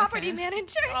 She's a property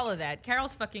manager. All of that.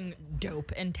 Carol's fucking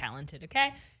dope and talented,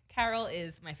 okay? Carol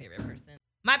is my favorite person.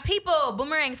 My people,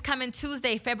 Boomerang's coming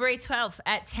Tuesday, February 12th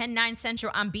at 10/9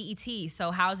 Central on BET. So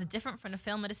how is it different from the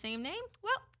film of the same name?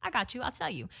 Well, I got you. I'll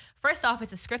tell you. First off,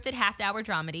 it's a scripted half-hour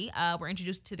dramedy. We're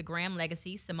introduced to the Graham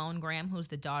legacy, Simone Graham, who's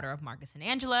the daughter of Marcus and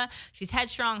Angela. She's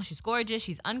headstrong. She's gorgeous.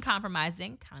 She's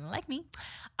uncompromising, kind of like me.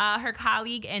 Her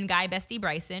colleague and guy bestie,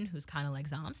 Bryson, who's kind of like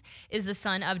Zoms, is the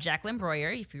son of Jacqueline Breuer,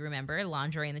 if you remember,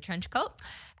 lingerie in the trench coat.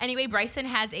 Anyway, Bryson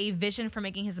has a vision for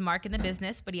making his mark in the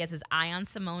business, but he has his eye on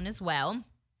Simone as well.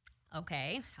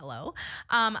 Okay, hello.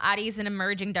 Adi is an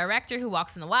emerging director who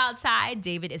walks on the wild side.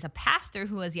 David is a pastor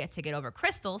who has yet to get over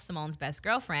Crystal, Simone's best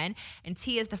girlfriend. And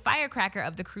Tia is the firecracker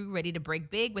of the crew, ready to break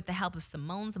big with the help of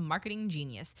Simone's marketing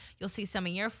genius. You'll see some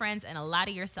of your friends and a lot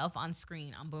of yourself on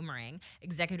screen on Boomerang.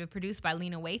 Executive produced by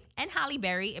Lena Waithe and Halle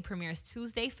Berry. It premieres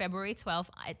Tuesday, February 12th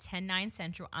at 10/9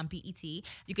 Central on BET.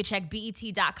 You can check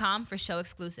BET.com for show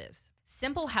exclusives.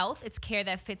 Simple Health, it's care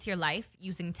that fits your life,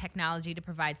 using technology to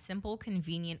provide simple,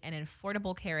 convenient, and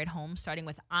affordable care at home, starting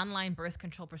with online birth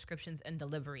control prescriptions and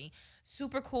delivery.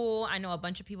 Super cool. I know a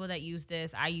bunch of people that use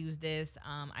this. I use this.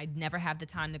 I never have the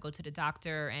time to go to the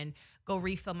doctor and go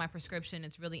refill my prescription.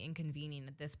 It's really inconvenient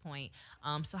at this point.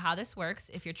 So how this works,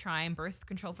 if you're trying birth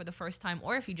control for the first time,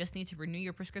 or if you just need to renew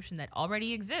your prescription that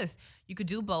already exists, you could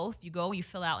do both. You go, you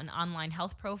fill out an online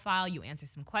health profile, you answer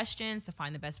some questions to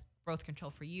find the best birth control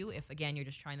for you if, again, you're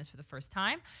just trying this for the first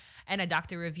time. And a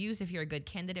doctor reviews if you're a good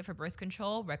candidate for birth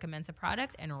control, recommends a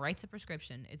product, and writes a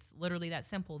prescription. It's literally that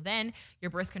simple. Then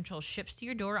your birth control ships to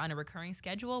your door on a recurring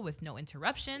schedule with no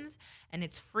interruptions, and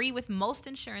it's free with most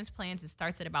insurance plans. It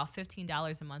starts at about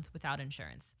 $15 a month without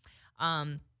insurance.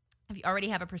 If you already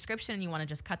have a prescription and you want to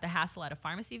just cut the hassle out of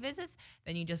pharmacy visits,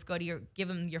 then you just go to give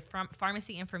them your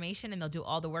pharmacy information, and they'll do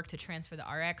all the work to transfer the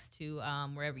RX to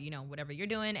wherever, whatever you're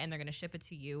doing, and they're going to ship it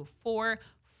to you for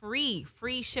free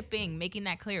shipping, making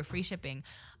that clear, free shipping.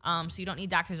 So you don't need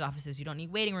doctor's offices, you don't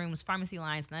need waiting rooms, pharmacy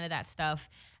lines, none of that stuff.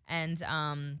 And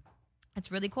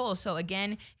it's really cool. So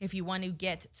again, if you want to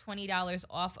get $20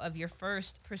 off of your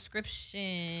first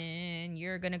prescription,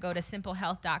 you're going to go to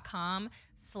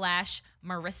simplehealth.com/MarissaX,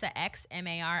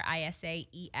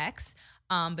 MARISAEX.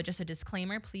 But just a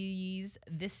disclaimer, please,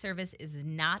 this service is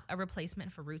not a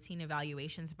replacement for routine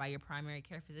evaluations by your primary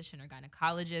care physician or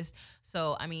gynecologist.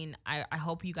 So, I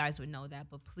hope you guys would know that,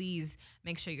 but please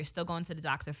make sure you're still going to the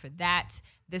doctor for that.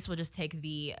 This will just take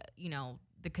the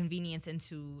convenience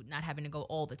into not having to go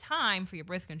all the time for your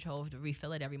birth control to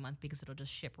refill it every month, because it'll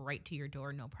just ship right to your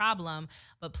door, no problem.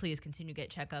 But please continue to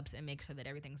get checkups and make sure that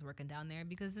everything's working down there,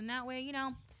 because in that way,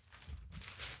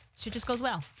 shit just goes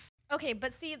well. Okay,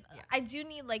 but see, I do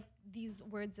need these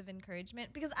words of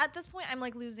encouragement, because at this point I'm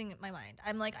losing my mind.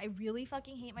 I'm I really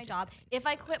fucking hate my job. If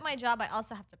I quit my job, I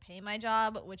also have to pay my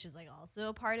job, which is also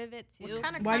a part of it too. What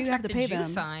kind of Why do you have to pay them?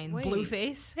 Sign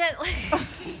Blueface.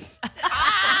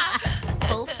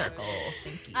 Full circle.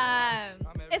 Thank you.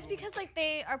 It's because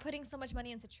they are putting so much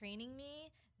money into training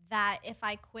me that if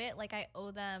I quit, I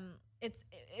owe them. It's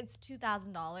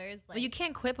 $2,000. Well, you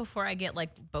can't quit before I get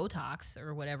Botox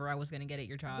or whatever I was gonna get at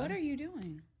your job. What are you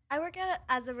doing? I work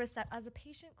as a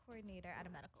patient coordinator at a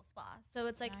medical spa. So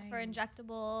it's like for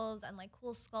injectables and like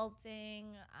cool sculpting.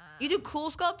 You do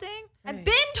cool sculpting? I've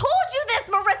been told you this,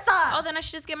 Marissa. Oh, then I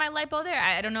should just get my lipo there.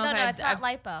 I don't know No, if it's not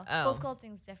lipo. Oh. Cool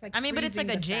sculpting is different. Like I mean, but it's like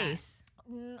a Jace.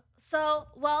 So,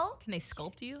 well. Can they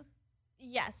sculpt you?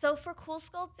 Yeah, so for cool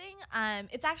sculpting,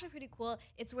 it's actually pretty cool.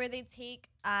 It's where they take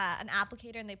an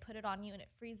applicator and they put it on you and it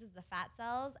freezes the fat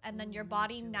cells, and then your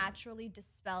body naturally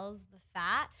dispels the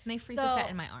fat. Can they freeze the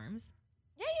fat in my arms?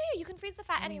 Yeah, you can freeze the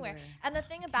fat anywhere. And the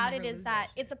thing about it is that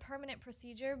it's a permanent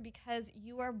procedure because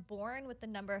you are born with the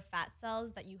number of fat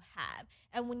cells that you have.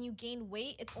 And when you gain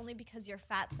weight, it's only because your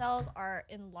fat cells are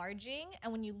enlarging,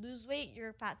 and when you lose weight,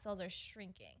 your fat cells are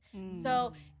shrinking.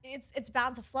 So it's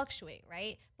bound to fluctuate,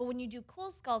 right? But when you do cool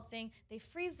sculpting, they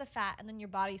freeze the fat and then your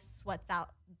body sweats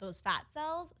out those fat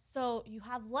cells. So you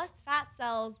have less fat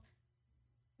cells.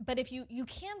 But if you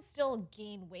can still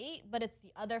gain weight, but it's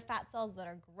the other fat cells that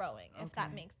are growing, if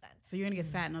that makes sense. So you're going to get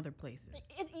fat in other places.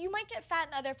 You might get fat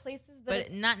in other places,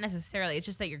 but not necessarily. It's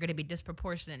just that you're going to be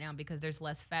disproportionate now because there's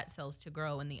less fat cells to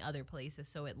grow in the other places.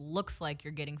 So it looks like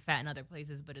you're getting fat in other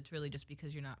places, but it's really just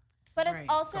because you're not. But it's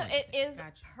also, it is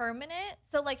permanent.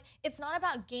 So, like, it's not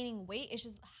about gaining weight. It's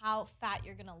just how fat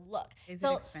you're going to look. Is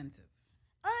it expensive?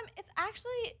 It's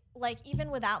actually, like,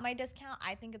 even without my discount,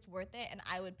 I think it's worth it, and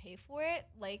I would pay for it.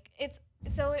 Like, it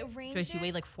ranges. Joyce, you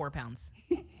weigh like 4 pounds.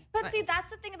 But see, that's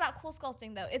the thing about cool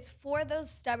sculpting, though. It's for those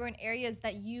stubborn areas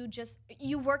that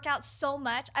you work out so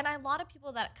much. And a lot of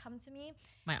people that come to me,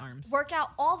 my arms, work out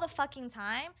all the fucking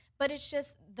time, but it's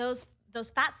just those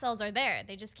fat cells are there.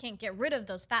 They just can't get rid of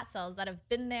those fat cells that have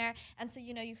been there. And so,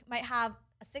 you might have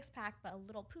a 6-pack, but a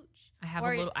little pooch. I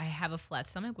have a flat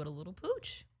stomach with a little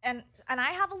pooch. And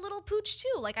I have a little pooch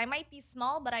too. Like, I might be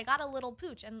small, but I got a little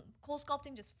pooch. And cool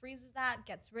sculpting just freezes that,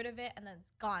 gets rid of it, and then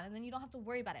it's gone. And then you don't have to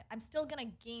worry about it. I'm still gonna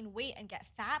gain weight and get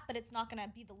fat, but it's not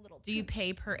gonna be the little. Do you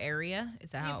pay per area?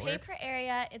 Is that how it works? You pay per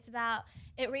area.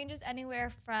 It ranges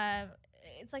anywhere from.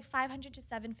 It's like $500 to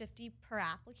 $750 per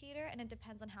applicator, and it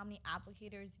depends on how many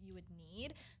applicators you would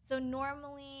need. So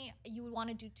normally you would want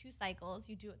to do 2 cycles.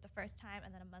 You do it the first time,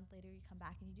 and then a month later you come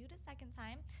back and you do it a second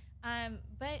time.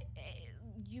 But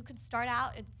you could start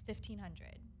out, it's $1,500.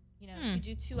 If you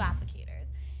do 2 applicators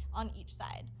on each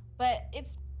side. But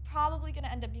it's probably going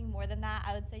to end up being more than that.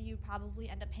 I would say you probably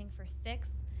end up paying for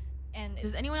 6. And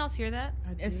does anyone else hear that?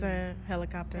 It's a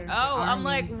helicopter. Oh, I'm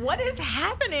like, what is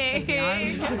happening?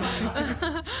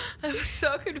 I was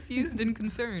so confused and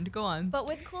concerned. Go on. But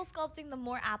with cool sculpting, the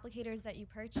more applicators that you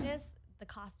purchase, the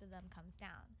cost of them comes down.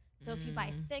 So if you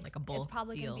buy 6, like it's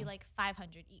probably going to be like $500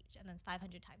 each, and then it's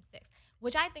 500 times 6,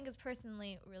 which I think is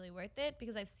personally really worth it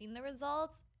because I've seen the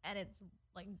results and it's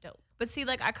like dope. But see,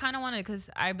 like, I kind of want to, because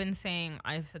I've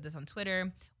said this on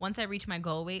Twitter, once I reach my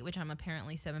goal weight, which I'm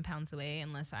apparently 7 pounds away,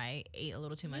 unless I ate a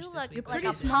little too much this week. You look like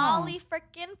a Polly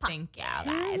freaking pop. Thank you,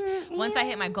 guys. Once I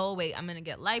hit my goal weight, I'm going to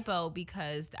get lipo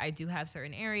because I do have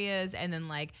certain areas, and then,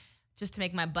 like, just to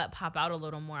make my butt pop out a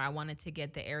little more, I wanted to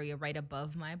get the area right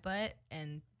above my butt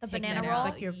and the banana roll,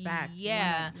 like your back.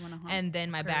 Yeah, you wanna and then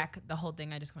my back, the whole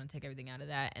thing. I just want to take everything out of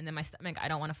that, and then my stomach. I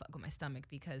don't want to fuck with my stomach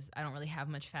because I don't really have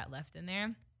much fat left in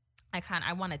there.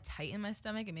 I want to tighten my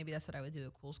stomach, and maybe that's what I would do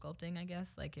with cool sculpting. I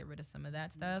guess, like, get rid of some of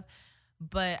that stuff.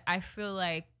 But I feel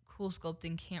like cool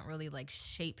sculpting can't really like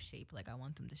shape. Like, I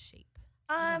want them to shape.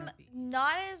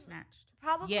 Not as snatched.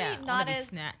 Probably not as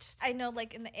snatched. I know,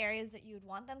 like, in the areas that you would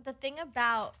want them. The thing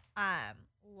about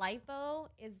lipo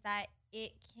is that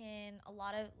it can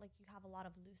you have a lot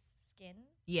of loose skin.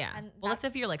 Yeah. And well, that's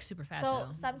if you're like super fat. So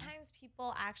though. sometimes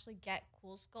people actually get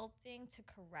cool sculpting to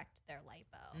correct their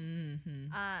lipo.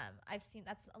 Mm-hmm. I've seen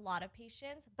that's a lot of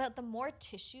patients, but the more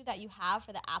tissue that you have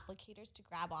for the applicators to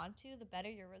grab onto, the better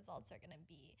your results are going to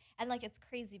be. And, like, it's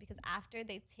crazy because after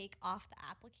they take off the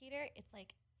applicator, it's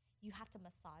like you have to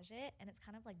massage it, and it's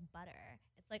kind of like butter.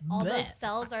 It's like all those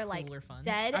cells are like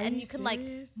dead, and you can like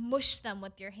mush them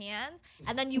with your hands,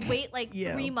 and then you wait like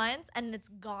 3 months, and it's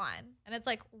gone. And it's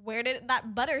like, where did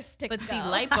that butter stick go? But see,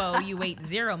 lipo, you wait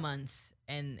 0 months.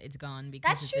 And it's gone because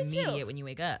that's it's true immediate too. when you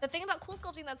wake up. The thing about cool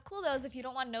sculpting that's cool, though, is if you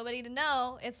don't want nobody to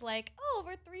know, it's like,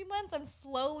 over 3 months, I'm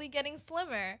slowly getting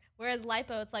slimmer. Whereas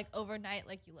lipo, it's like overnight,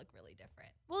 like, you look really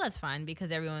different. Well, that's fine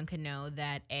because everyone can know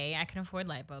that A, I can afford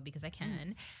lipo because I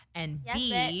can, and yes,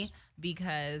 B, bitch.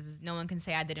 because no one can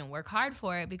say I didn't work hard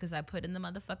for it because I put in the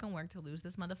motherfucking work to lose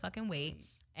this motherfucking weight.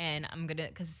 And I'm gonna,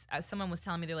 because someone was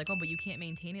telling me, they're like, oh, but you can't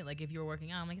maintain it like if you were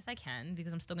working out. I'm like, yes, I can,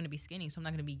 because I'm still gonna be skinny, so I'm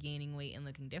not gonna be gaining weight and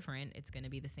looking different. It's gonna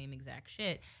be the same exact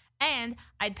shit. And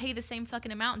I'd pay the same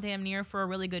fucking amount damn near for a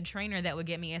really good trainer that would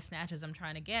get me as snatch as I'm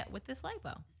trying to get with this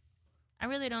lipo. I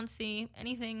really don't see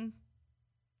anything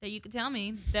that you could tell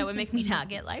me that would make me not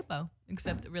get lipo,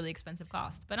 except the really expensive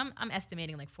cost. But I'm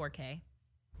estimating like $4K. I feel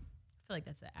like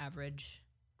that's the average.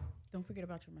 Don't forget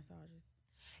about your massages.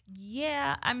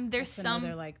 Yeah, there's some.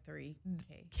 They're like $3K.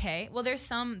 Okay, well there's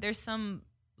some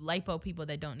lipo people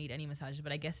that don't need any massages,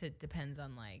 but I guess it depends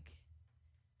on like.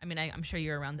 I mean, I'm sure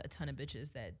you're around a ton of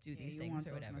bitches that do these things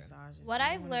or whatever. What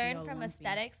I've learned from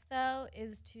aesthetics, though,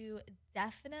 is to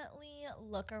definitely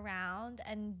look around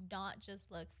and not just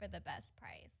look for the best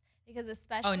price. Because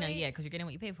especially... Oh, no, yeah, because you're getting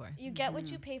what you pay for. You get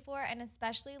what you pay for, and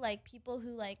especially, like, people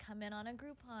who, like, come in on a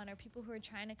Groupon or people who are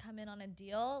trying to come in on a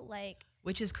deal, like...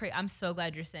 Which is crazy. I'm so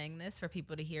glad you're saying this for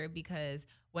people to hear, because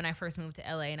when I first moved to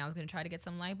LA and I was going to try to get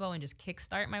some lipo and just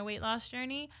kickstart my weight loss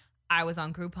journey... I was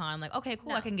on Groupon, like, okay,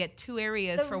 cool, I can get 2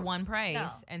 areas for one price. No.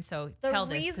 And so tell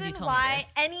this, because you told me this. The reason why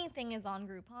anything is on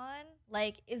Groupon,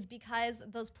 like, is because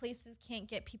those places can't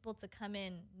get people to come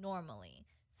in normally.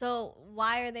 So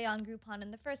why are they on Groupon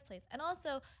in the first place? And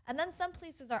also, and then some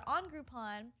places are on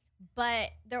Groupon,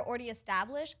 but they're already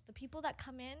established. The people that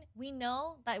come in, we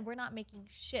know that we're not making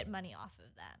shit money off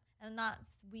of them. And not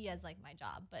we as, like, my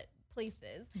job, but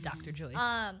places. Dr. Joyce.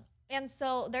 And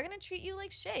so they're going to treat you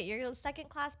like shit. You're a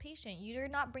second-class patient. You're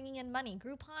not bringing in money.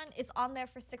 Groupon, it's on there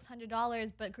for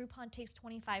 $600, but Groupon takes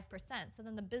 25%. So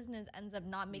then the business ends up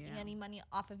not making any money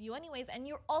off of you anyways. And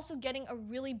you're also getting a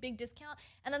really big discount.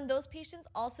 And then those patients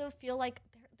also feel like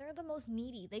they're the most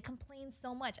needy. They complain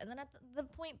so much. And then at the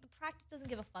point, the practice doesn't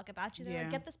give a fuck about you. They're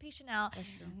like, get this patient out.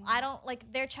 I don't,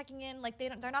 like, they're checking in. Like, they're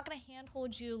not going to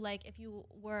handhold you like if you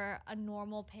were a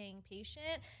normal paying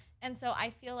patient. And so I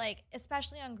feel like,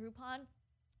 especially on Groupon,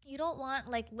 you don't want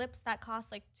like lips that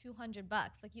cost like $200.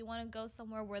 Like you want to go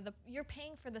somewhere where you're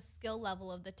paying for the skill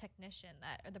level of the technician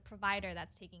or the provider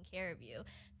that's taking care of you.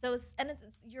 So it's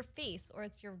your face or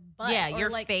it's your butt. Yeah, or your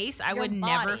like face. I would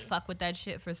body. Never fuck with that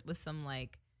shit with some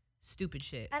like stupid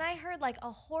shit. And I heard like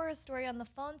a horror story on the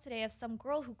phone today of some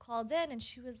girl who called in and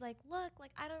she was like, look,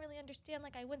 like I don't really understand.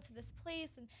 Like I went to this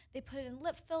place and they put in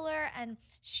lip filler and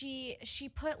she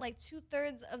put like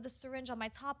 2/3 of the syringe on my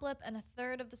top lip and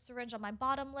 1/3 of the syringe on my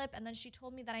bottom lip. And then she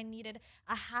told me that I needed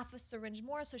a half a syringe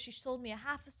more. So she sold me a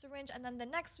half a syringe. And then the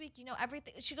next week,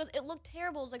 everything, she goes, it looked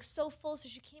terrible. It was like so full. So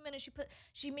she came in and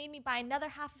she made me buy another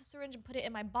half a syringe and put it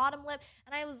in my bottom lip.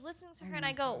 And I was listening to her and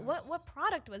I go, what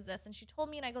product was this? And she told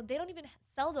me and I go, they don't even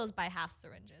sell those by half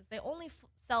syringes. They only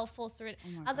sell full syringe.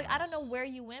 I was like, I don't know where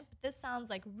you went, but this sounds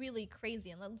like really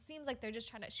crazy. And it seems like they're just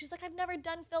trying to, she's like, I've never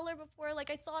done filler before. Like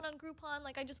I saw it on Groupon.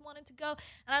 Like I just wanted to go.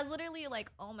 And I was literally like,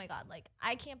 oh my God, like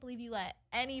I can't believe you let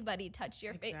anybody touch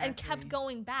your face and kept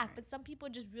going back. But some people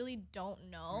just really don't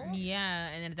know. Yeah.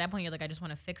 And then at that point you're like, I just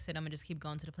want to fix it. I'm gonna just keep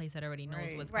going to the place that already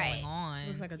knows what's going on. She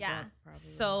looks like a duck, probably.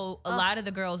 So a lot of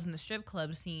the girls in the strip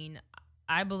club scene,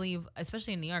 I believe,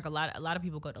 especially in New York, a lot of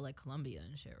people go to like Colombia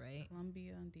and shit, right?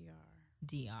 Colombia and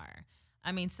DR.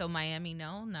 I mean, so Miami,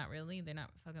 no, not really. They're not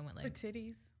fucking with like for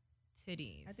titties.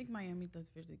 I think Miami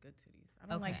does really good titties. I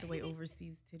don't like the way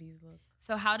overseas titties look.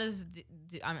 So how does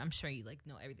I'm sure you like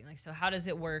know everything. Like, so how does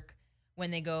it work when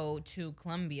they go to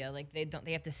Colombia? Like they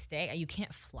have to stay. You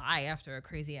can't fly after a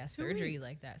crazy ass surgery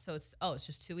like that. So it's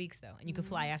just 2 weeks though, and you can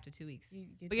fly after 2 weeks.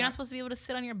 But you're not supposed to be able to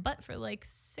sit on your butt for like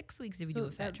 6 weeks if you do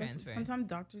a fat transfer. Sometimes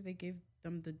doctors they give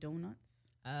them the donuts.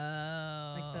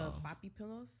 Oh, like the boppy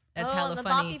pillows. That's hella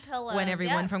funny. When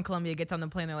everyone from Colombia gets on the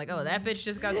plane, they're like, "Oh, that bitch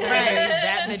just got surgery.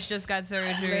 That bitch just got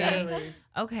surgery." Literally.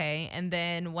 Okay, and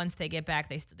then once they get back,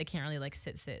 they can't really like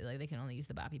sit. Like they can only use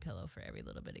the boppy pillow for every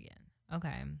little bit again.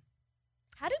 Okay.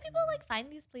 How do people like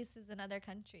find these places in other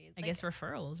countries? I guess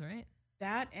referrals, right?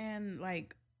 That and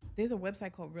like, there's a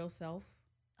website called Real Self.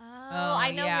 Oh,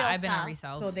 I know. Yeah, I've been on Real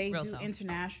Self. So they do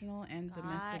international and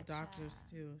domestic doctors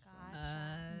too. So.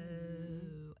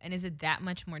 And is it that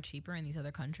much more cheaper in these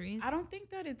other countries? I don't think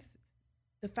that it's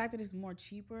the fact that it's more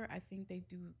cheaper. I think they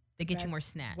do. They get you more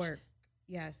snatched. Work.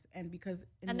 Yes, and because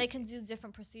they can do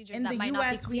different procedures. In that the might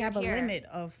U.S., not be we have here. a limit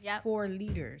of 4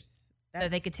 liters that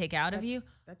they could take out of you.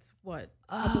 That's what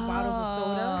a couple bottles of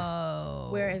soda.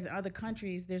 Whereas in other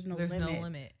countries, there's no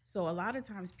limit. So a lot of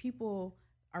times people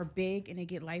are big and they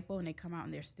get lipo and they come out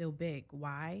and they're still big.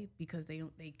 Why? Because they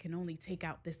can only take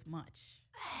out this much.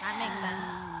 That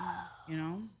makes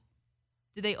sense.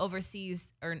 Do they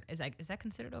overseas, or is that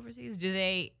considered overseas? Do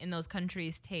they in those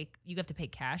countries you have to pay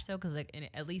cash though? Because like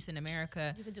at least in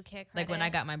America, you could do care credit. Like when I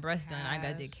got my breast done, I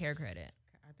got to do care credit.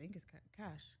 I think it's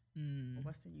cash. Or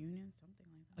Western Union, something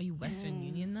like that. Are you Western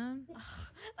Union them?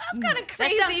 That's kind of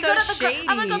crazy. That sounds so shady.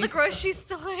 I'm gonna go to the grocery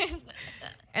store.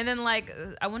 And then like,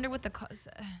 I wonder what the cost.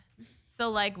 So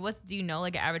like, do you know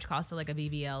like an average cost of like a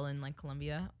BBL in like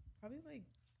Colombia? Probably like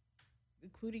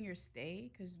including your stay?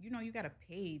 Because you gotta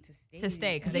pay to stay. Because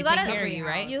they take care of you,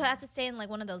 right? You have to stay in like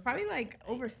one of those. Probably like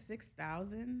over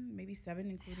 6,000, maybe 7,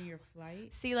 including your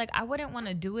flight. See, like I wouldn't want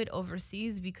to do it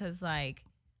overseas because like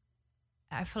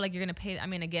I feel like you're gonna pay. I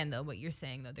mean, again, though, what you're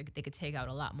saying though, they could take out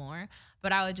a lot more.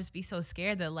 But I would just be so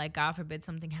scared that, like, God forbid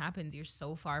something happens, you're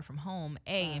so far from home.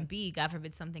 And B, God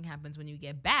forbid something happens when you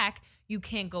get back, you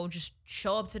can't go just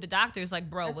show up to the doctors like,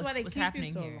 bro, what's happening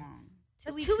you so here? long.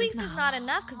 2 weeks is not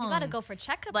enough because you got to go for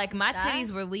checkups. Like my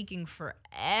titties were leaking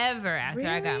forever after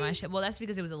I got my shit. Well, that's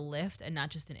because it was a lift and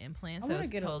not just an implant, so it's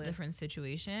a total different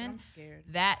situation. I'm scared.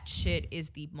 That shit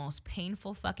is the most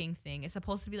painful fucking thing. It's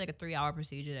supposed to be like a 3-hour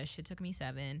procedure. That shit took me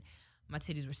 7. My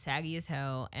titties were saggy as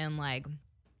hell, and like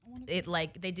it,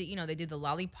 like they did the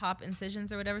lollipop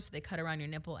incisions or whatever. So they cut around your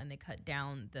nipple and they cut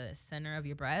down the center of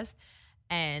your breast.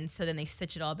 And so then they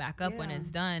stitch it all back up when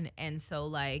it's done. And so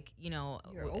like, you're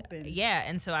open. Yeah.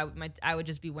 And so I would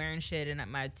just be wearing shit and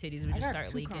my titties would just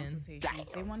start leaking. Consultations.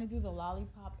 They want to do the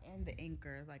lollipop and the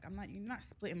anchor. Like you're not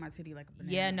splitting my titty like a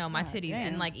banana. Yeah, no, my titties. Damn.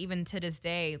 And like even to this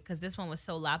day, because this one was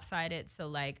so lopsided. So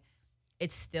like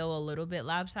it's still a little bit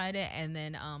lopsided. And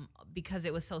then because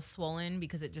it was so swollen,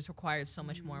 because it just required so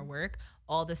much more work,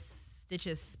 all the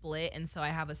stitches split, and so I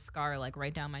have a scar like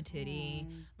right down my titty.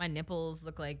 My nipples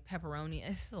look like pepperoni.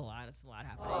 It's a lot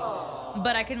happening.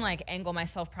 But I can like angle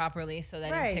myself properly so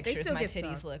that in pictures my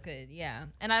titties look good. Yeah.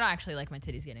 And I don't actually like my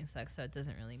titties getting sucked, so it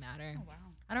doesn't really matter. Oh, wow.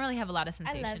 I don't really have a lot of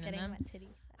sensation in them. I love getting my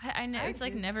titties sucked. I know it's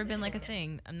like never been like a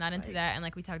thing. I'm not into that, and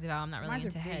like we talked about, I'm not really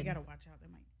into head. You gotta watch out, they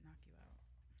might knock you out.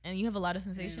 And you have a lot of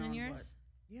sensation in yours?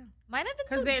 Yeah. Mine have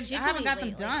been so jiggly. I haven't got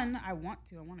them done. I want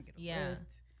to get them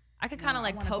lift. I could kind of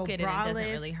like poke it and it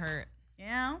doesn't really hurt.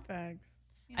 Yeah, facts.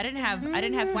 I didn't have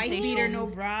sensation. White beater, no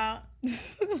bra.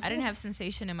 I didn't have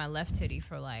sensation in my left titty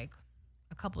for like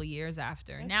a couple years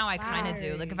after. Now I kind of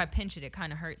do. Like if I pinch it, it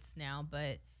kind of hurts now,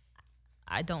 but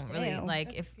I don't really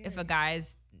like if a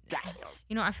guy's.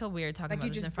 I feel weird talking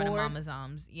about this in front of Mama's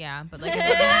Zoms. Yeah, but like, I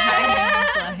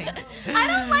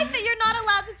don't like that you're not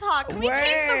allowed to talk. Can we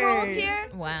change the rules here?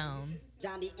 Wow.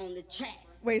 Zombie on the track.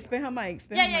 Wait, spin her mic.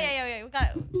 Yeah. We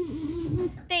got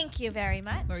it. Thank you very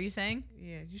much. What were you saying?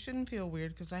 Yeah, you shouldn't feel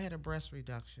weird because I had a breast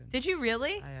reduction. Did you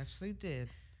really? I actually did.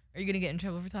 Are you gonna get in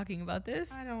trouble for talking about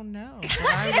this? I don't know. It's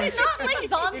not like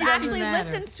Zoms actually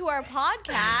listens to our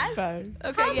podcast.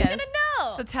 Okay, how's he gonna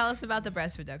know? So tell us about the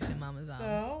breast reduction, Mama Zoms.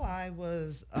 So I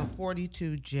was a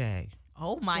 42J.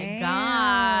 Oh my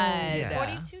God. Yeah.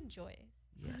 42 Joy.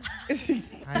 Yeah.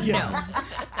 I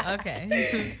know.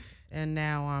 Okay. And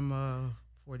now I'm a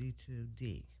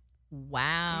 42D.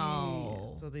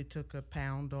 Wow. Yeah. So they took a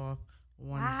pound off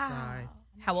one side.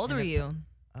 How old were you?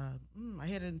 I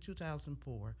had it in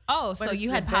 2004. Oh, so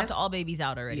you had popped all babies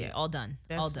out already. Yeah, all done.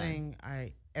 Best all done. thing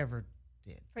I ever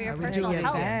did. For your personal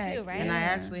health too, right? And I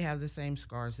actually have the same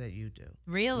scars that you do.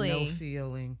 Really? No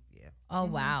feeling. Yeah. Oh,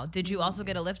 wow. Did you also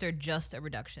get a lift or just a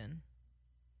reduction?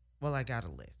 Well, I got a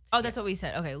lift. Oh, that's what we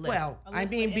said. Okay, lift. Well, I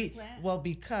mean,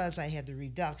 because I had the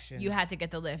reduction. You had to get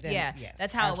the lift. Then, yeah, yes,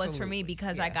 that's how absolutely. It was for me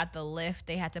because I got the lift.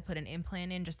 They had to put an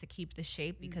implant in just to keep the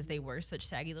shape because they were such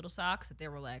saggy little socks that they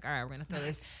were like, all right, we're going to throw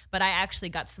this. But I actually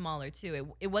got smaller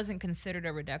too. It wasn't considered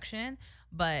a reduction,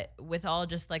 but with all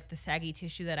just like the saggy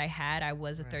tissue that I had, I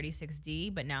was a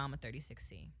 36D, but now I'm a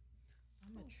 36C.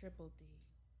 I'm a triple D.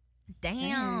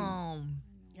 Damn.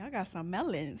 Y'all got some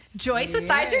melons. Joyce, what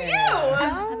size are you?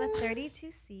 I'm a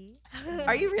 32C.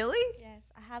 Are you really? Yes,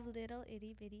 I have little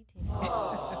itty bitty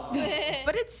titties.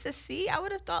 But it's a C. I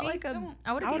would have thought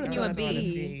I would have given you a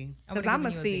B. Because I'm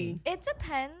a C. It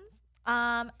depends.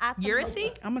 You're a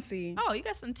C? I'm a C. Oh, you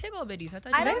got some tickle bitties. I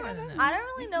thought I don't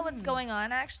really know what's going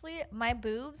on. Actually, my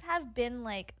boobs have been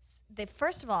like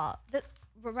first of all.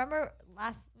 Remember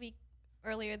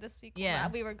earlier this week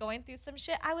when we were going through some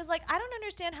shit, I was like, I don't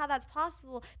understand how that's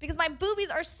possible because my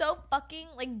boobies are so fucking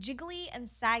like jiggly and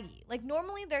saggy. Like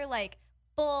normally they're like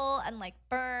full and like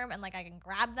firm and like I can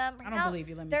grab them. I don't believe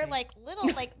you. Let me They're see. like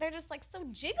little, like they're just like so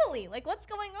jiggly. Like what's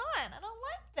going on? I don't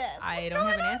like this. I don't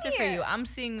have an answer for you. I'm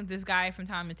seeing this guy from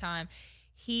time to time.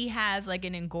 He has like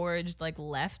an engorged like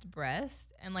left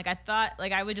breast, and like I thought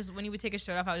like I would just when he would take his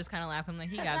shirt off I would just kind of laugh. I'm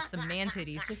like he got some man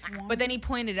titties. But then he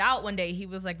pointed out one day he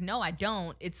was like, no, I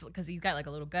don't. It's because he's got like a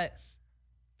little gut.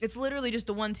 It's literally just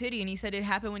the one titty, and he said it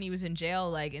happened when he was in jail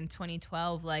like in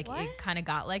 2012. Like it kind of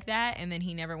got like that, and then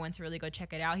he never went to really go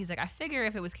check it out. He's like, I figure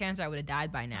if it was cancer I would have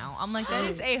died by now. I'm like, that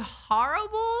is a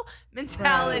horrible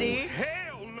mentality.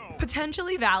 Hell no.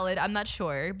 Potentially valid. I'm not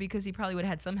sure because he probably would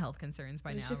have had some health concerns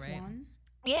by now, just right? One?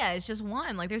 Yeah, it's just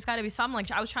one. Like, there's got to be some.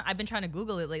 Like, I've been trying to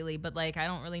Google it lately, but like, I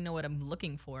don't really know what I'm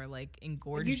looking for. Like,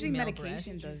 engorged. Usually male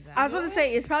medication breast. does that. I was about to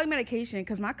say it's probably medication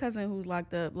because my cousin who's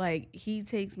locked up, like he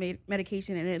takes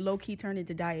medication and it low key turned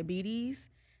into diabetes.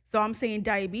 So I'm saying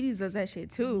diabetes does that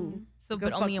shit too. Mm-hmm. So,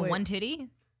 but only in one titty.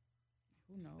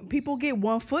 Who knows? People get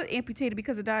one foot amputated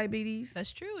because of diabetes.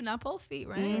 That's true. Not both feet,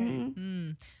 right?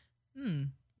 Mm-hmm.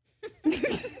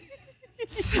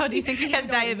 So do you think he has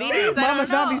diabetes? Mama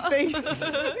Zombie's face.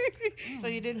 So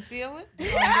you didn't feel it? No,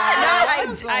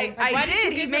 I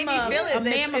did. He made me feel it. A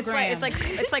mammogram. It's like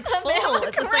full. It's like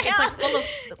full of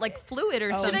like fluid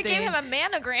or something. Should have gave him a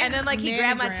mammogram. And then like he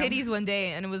grabbed my titties one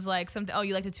day and it was like something. Oh,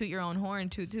 you like to toot your own horn,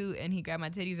 toot toot. And he grabbed my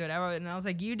titties or whatever. And I was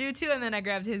like, you do too. And then I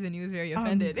grabbed his and he was very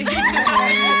offended. Oh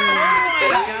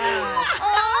my God.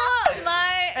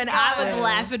 And I was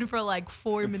laughing for like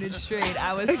 4 minutes straight.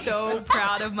 I was so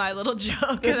proud of my little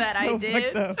joke that I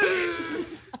did.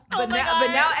 But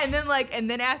now and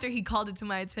then after he called it to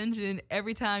my attention,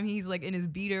 every time he's like in his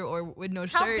beater or with no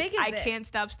shirt, I can't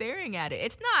stop staring at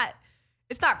it.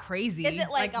 It's not crazy. Is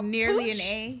it like a nearly pooch?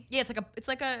 an A? Yeah, it's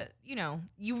like a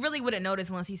you really wouldn't notice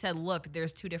unless he said, look,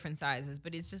 there's 2 different sizes,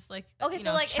 but it's just like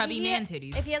chubby man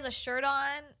titties. If he has a shirt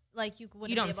on, like you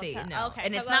wouldn't don't be able see to. it, no. Okay,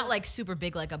 and it's not like super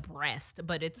big like a breast,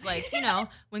 but it's like,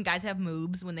 when guys have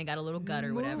moobs, when they got a little gut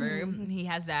or whatever, he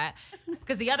has that.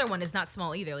 Because the other one is not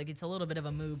small either. Like it's a little bit of a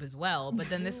moob as well, but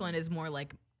then this one is more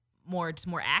like just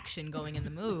more action going in the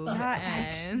moob.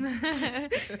 And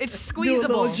it's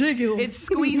squeezable. It's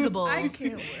squeezable. I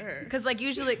can't wear. Because like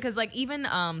usually, even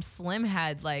Slim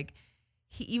had like,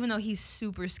 even though he's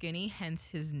super skinny, hence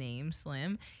his name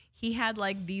Slim, he had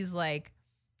like these like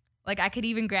I could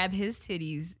even grab his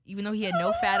titties, even though he had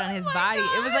no fat on his body.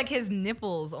 God. It was like his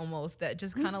nipples almost that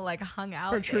just kind of like hung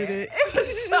out protruded. It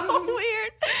was so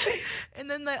weird. And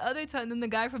then the other time, the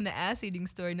guy from the ass eating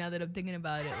story, now that I'm thinking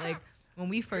about it, like when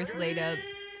we first laid up,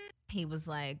 he was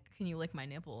like, can you lick my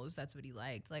nipples? That's what he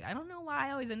liked. Like, I don't know why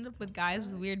I always end up with guys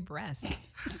with weird breasts.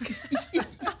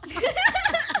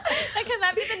 Can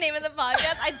that be the name of the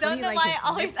podcast? I don't know why I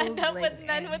always end up with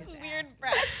men with weird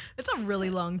breasts. It's a really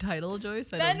long title,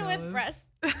 Joyce. Men with breasts.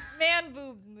 Man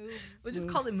boobs, moves. We'll just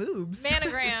call it moobs.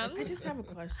 Manograms. I just have a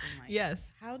question. Like,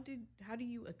 yes. How do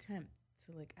you attempt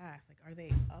to like ask? Like, are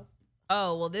they up?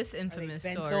 Oh, well, this infamous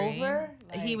bent story. over?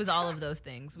 He was all of those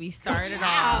things. We started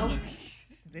off.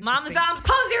 Mama Zombs,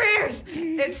 close your ears.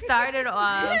 It started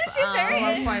off.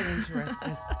 I'm quite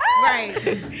interested. Right.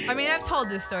 I mean, I've told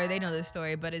this story. They know this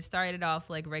story, but it started off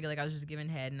like regular. Like I was just giving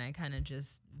head, and I kind of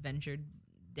just ventured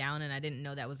down, and I didn't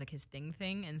know that was like his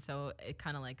thing, and so it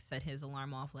kind of like set his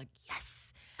alarm off. Like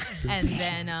yes, and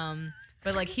then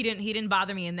but like he didn't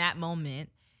bother me in that moment,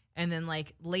 and then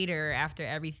like later after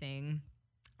everything,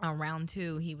 on round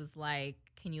 2, he was like,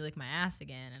 can you lick my ass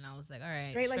again? And I was like, all right.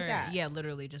 Straight sure. like that? Yeah,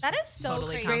 literally just that is so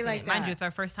totally crazy. confident. Like Mind that. you, it's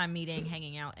our first time meeting,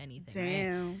 hanging out, anything.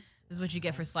 Damn. Right? This is what you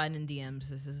get for sliding in DMs.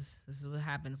 This is what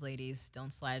happens, ladies.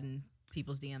 Don't slide in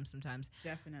people's DMs sometimes.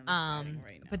 Definitely sliding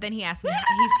right now. But then he asked me,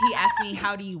 he asked me,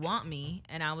 how do you want me?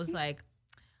 And I was like,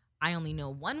 I only know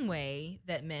one way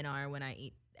that men are when I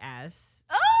eat ass.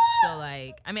 So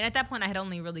like, I mean, at that point I had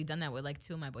only really done that with like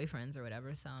 2 of my boyfriends or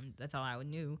whatever. So that's all I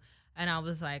knew. And I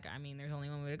was like, I mean, there's only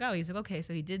one way to go. He's like, okay.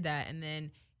 So he did that. And then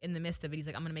in the midst of it, he's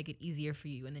like, I'm going to make it easier for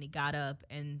you. And then he got up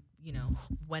and,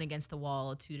 went against the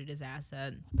wall, tooted his ass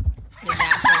up. Did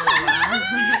that for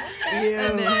a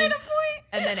little while.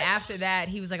 And then after that,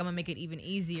 he was like, I'm going to make it even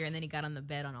easier. And then he got on the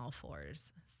bed on all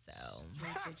 4s. So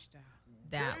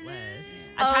that was.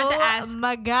 I tried to ask.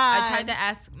 My God. I tried to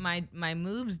ask my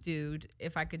moobs dude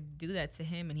if I could do that to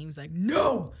him. And he was like,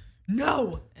 no.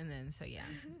 And then, so yeah.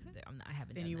 I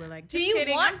haven't done you that. were like, do you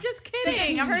kidding. want? I'm just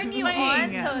kidding. I'm turning you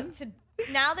playing. on to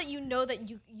now that you know that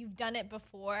you've done it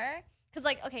before. Because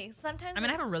like, okay, sometimes. I mean,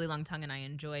 I have a really long tongue and I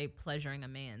enjoy pleasuring a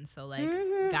man. So like,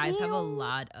 guys have a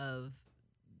lot of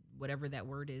whatever that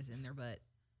word is in their butt.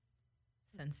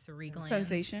 Sensory glands.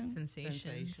 Sensation.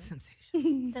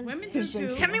 Women do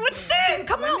too. Hit me with the thing.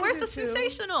 Come on, where's the too.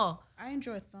 sensational? I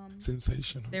enjoy thumb.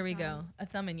 Sensational. There we go. A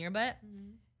thumb in your butt.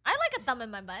 I like a thumb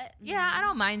in my butt. Yeah, I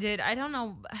don't mind it. I don't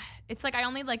know. It's like I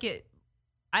only like it.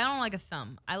 I don't like a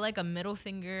thumb. I like a middle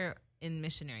finger in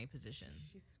missionary position.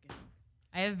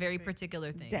 I have very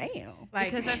particular things. Damn.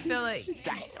 Because I feel like.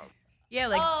 Yeah,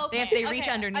 like they reach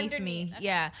underneath me. Okay.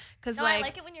 Yeah, because I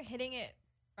like it when you're hitting it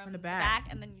from the back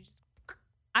and then you just.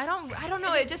 I don't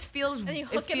know. It just feels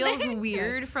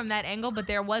weird from that angle. But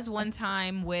there was one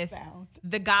time with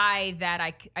the guy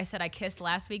that I said I kissed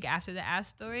last week after the ass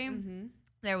story.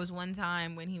 There was one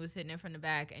time when he was hitting it from the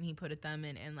back and he put a thumb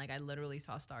in and like I literally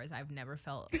saw stars. I've never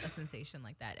felt a sensation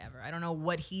like that ever. I don't know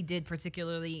what he did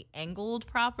particularly angled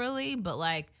properly, but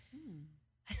like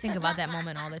I think about that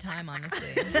moment all the time,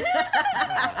 honestly.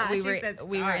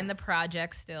 We were in the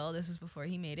project still. This was before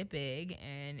he made it big,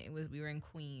 and we were in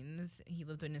Queens. He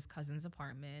lived in his cousin's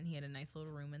apartment. He had a nice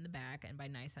little room in the back, and by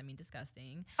nice I mean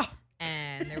disgusting.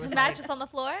 And there was mattress on the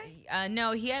floor.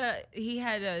 No, he had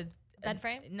a bed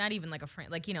frame. Not even like a frame,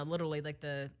 like literally like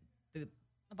the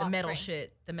metal frame.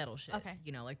 shit. The metal shit. Okay.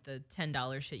 Like the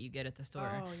 $10 shit you get at the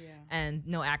store. Oh yeah. And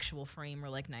no actual frame or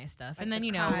like nice stuff. Like and then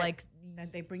like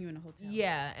that they bring you in a hotel.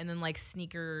 Yeah, and then like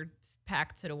sneaker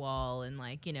packed to the wall and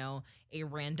like a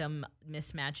random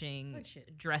mismatching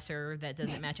dresser that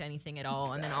doesn't match anything at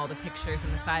all, and then all the pictures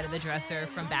on the side of the dresser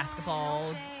from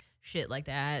basketball, shit like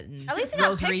that. And at least he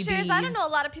got pictures. I don't know a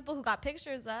lot of people who got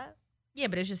pictures of. Yeah,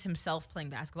 but it's just himself playing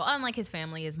basketball. Unlike his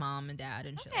family, his mom and dad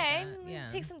and shit like that. Yeah.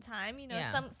 Take some time.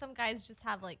 Some guys just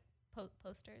have like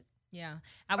posters. Yeah.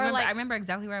 I remember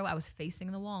exactly where I was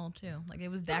facing the wall too. Like it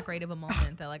was that great of a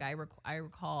moment that like I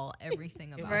recall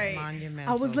everything about it.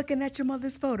 Monumental. I was looking at your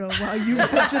mother's photo while you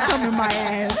put your thumb in my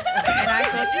ass. And I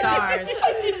saw stars.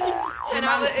 And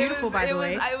I was beautiful, by the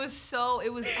way. I was so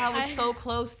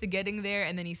close to getting there,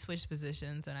 and then he switched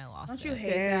positions, and I lost. Don't you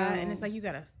hate that? And it's like you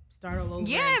gotta start all over.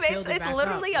 Yeah, it's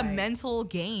literally a mental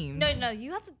game. No,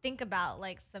 you have to think about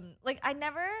like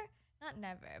not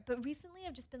never, but recently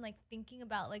I've just been like thinking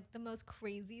about like the most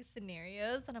crazy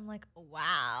scenarios, and I'm like,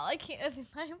 wow, I can't.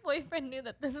 If my boyfriend knew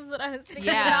that this is what I was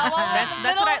thinking about.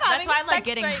 That's why I like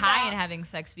getting high and having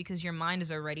sex, because your mind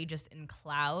is already just in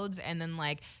clouds, and then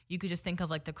like you could just think of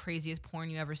like the craziest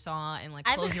porn you ever saw, and like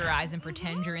close your eyes and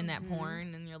pretend you're in that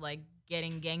porn, and you're like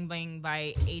getting gangbanged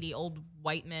by 80 old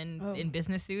white men in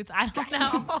business suits. I don't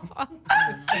know.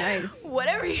 Nice.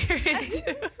 Whatever you're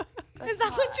into. Is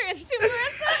that what you're into,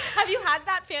 Marissa? Have you had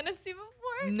that fantasy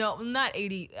before? No, not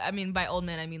 80. I mean, by old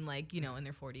men, I mean like, in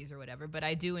their 40s or whatever. But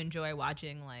I do enjoy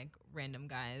watching like random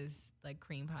guys like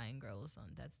cream pieing girls on.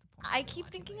 That's the point. I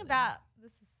keep thinking about,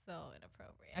 this is so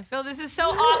inappropriate. I feel this is so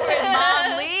awkward.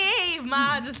 Mom, leave.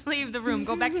 Mom, just leave the room.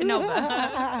 Go back to Nova.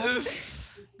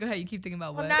 Go ahead. You keep thinking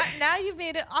about what? Well, now you've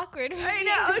made it awkward. I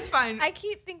know. It's fine. I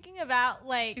keep thinking about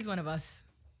like. She's one of us.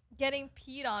 Getting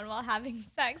peed on while having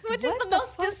sex, which is the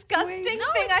most disgusting thing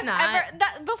I've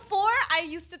ever. Before I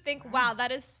used to think, wow,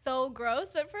 that is so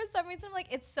gross, but for some reason I'm like,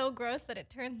 it's so gross that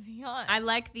it turns me on. I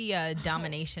like the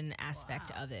domination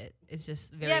aspect of it. It's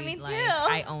just very me too. Like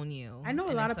I own you. I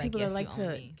know a lot of people that like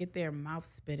to get their mouth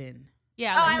spit in.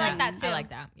 Yeah, I like that too. I like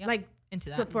that. Yep. Like into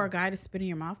that. So for a guy to spit in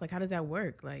your mouth, like how does that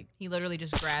work? Like he literally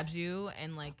just grabs you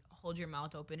and like holds your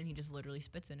mouth open, and he just literally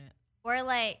spits in it. Or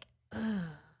like.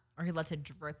 Or he lets it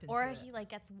drip into it. Or he like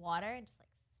gets water and just like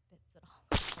spits it all.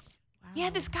 Wow. Yeah,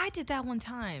 this guy did that one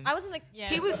time. I wasn't like,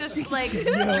 He was just like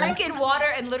drinking water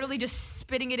and literally just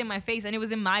spitting it in my face. And it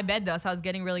was in my bed though, so I was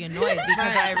getting really annoyed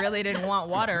because I really didn't want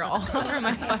water all over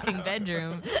my fucking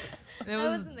bedroom. I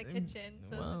was in the kitchen,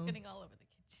 so it was just getting all over the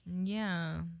kitchen.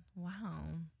 Yeah. Wow.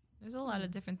 There's a lot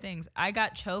of different things. I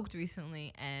got choked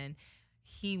recently and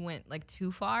he went like too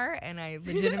far, and I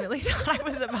legitimately thought I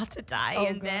was about to die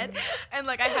in bed. And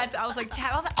like I was like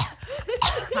pineapple.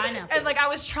 And like I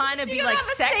was trying to be like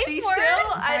sexy still.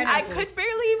 I could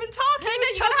barely even talk. He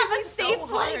was trying to have a safe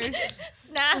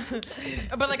snap.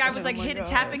 But like I was like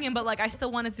tapping him, but like I still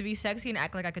wanted to be sexy and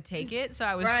act like I could take it. So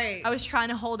I was trying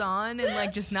to hold on and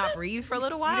like just not breathe for a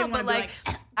little while. But like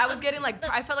I was getting like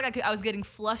I felt like I was getting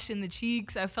flushed in the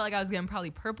cheeks. I felt like I was getting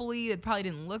probably purpley. It probably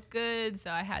didn't look good, so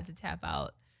I had to tap out.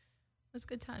 It was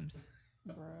good times.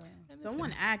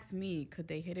 Someone asked me, could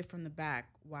they hit it from the back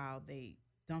while they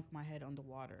dunk my head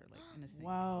underwater, like in a sink?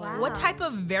 Wow. What type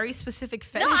of very specific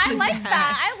fetish is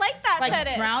that? I like that like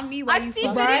fetish. Drown me while you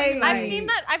fuck. I've seen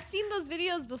that. I've seen those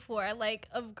videos before, like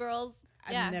of girls.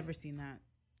 I've never seen that.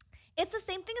 It's the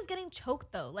same thing as getting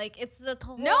choked, though. Like it's the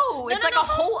whole. It's like a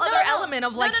whole other element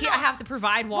of like here I have to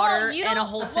provide water and a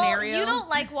whole scenario. You don't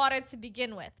like water to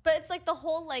begin with, but it's like the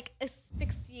whole like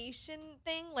asphyxiation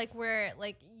thing, like where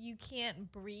like you can't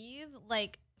breathe.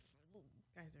 Like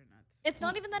guys are nuts. It's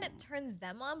not even that it turns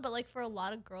them on, but like for a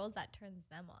lot of girls, that turns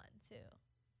them on too.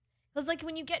 Because like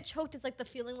when you get choked, it's like the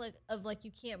feeling like of like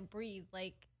you can't breathe.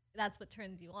 Like that's what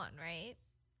turns you on, right?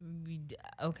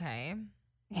 Okay.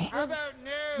 How about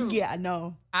no? Yeah,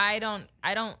 no. I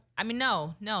mean,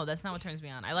 no, that's not what turns me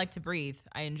on. I like to breathe.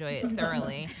 I enjoy it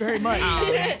thoroughly. Very much.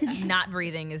 Not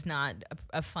breathing is not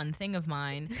a fun thing of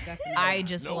mine. Definitely I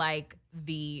just like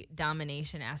the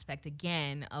domination aspect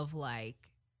again of like,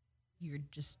 you're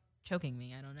just choking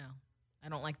me. I don't know. I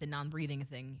don't like the non-breathing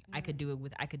thing. I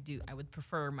would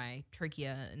prefer my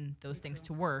trachea and those things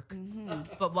to work.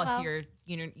 But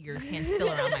your hand's still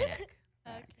around my neck.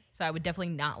 Okay. So I would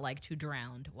definitely not like to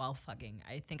drown while fucking.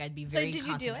 I think I'd be very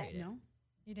concentrated. You do it? No.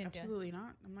 You didn't Absolutely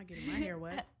not. I'm not getting my hair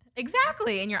wet.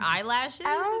 Exactly. And your eyelashes,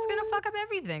 it's going to fuck up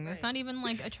everything. It's not even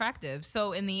like attractive.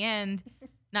 So in the end,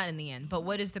 not in the end, but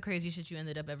what is the craziest shit you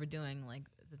ended up ever doing like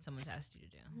that someone's asked you to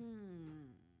do?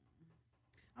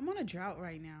 I'm on a drought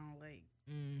right now. Like,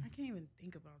 I can't even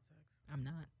think about sex. I'm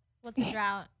not. What's a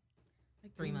drought?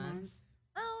 Like 3 months.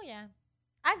 Oh, yeah.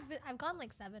 I've gone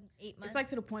like 7-8 months. It's like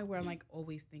to the point where I'm like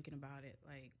always thinking about it.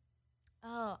 Like,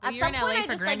 well, at you're in LA point,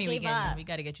 for just, Grammy like, weekend. up. We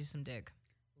got to get you some dick.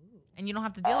 And you don't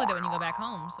have to deal with it when you go back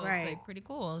home. So Right. it's like pretty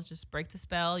cool. It's just break the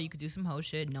spell. You could do some hoe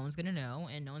shit. No one's going to know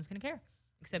and no one's going to care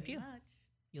except you.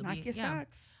 You'll Knock your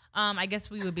socks. I guess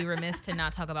we would be remiss to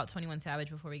not talk about 21 Savage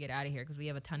before we get out of here because we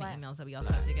have a ton of emails that we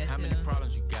also have to get to. How many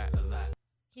problems you got? A lot.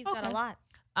 He's got a lot.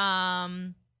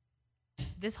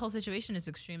 This whole situation is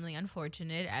extremely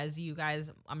unfortunate. As you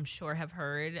guys, I'm sure, have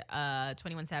heard,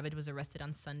 21 Savage was arrested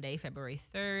on Sunday, February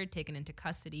 3rd, taken into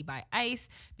custody by ICE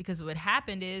because what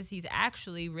happened is he's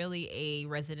actually really a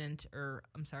resident,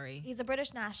 He's a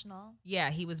British national.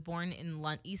 Yeah, he was born in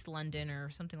East London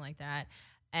or something like that.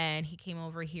 And he came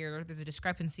over here. There's a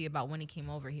discrepancy about when he came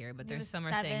over here, but there's some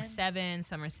are saying 7,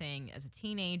 some are saying as a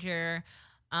teenager.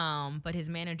 But his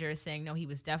manager is saying, no, he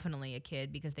was definitely a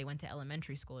kid because they went to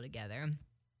elementary school together.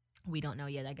 We don't know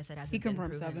yet. I guess it hasn't been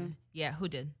proven. He confirmed 7. Yeah, who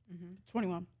did?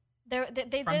 21.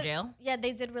 They From did, jail? Yeah,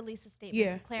 they did release a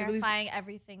statement clarifying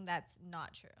everything that's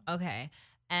not true. Okay.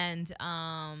 And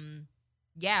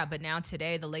yeah, but now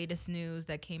today, the latest news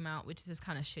that came out, which is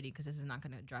kind of shitty because this is not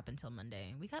going to drop until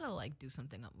Monday. We got to like do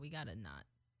something up. We got to not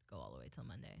go all the way till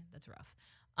Monday. That's rough.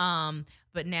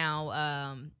 But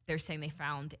now they're saying they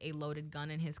found a loaded gun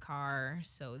in his car,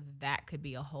 so that could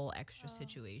be a whole extra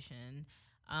situation.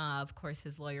 Of course,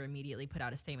 his lawyer immediately put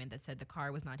out a statement that said the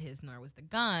car was not his, nor was the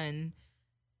gun.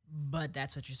 But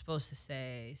that's what you're supposed to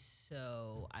say,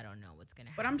 so I don't know what's going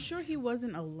to happen. But I'm sure he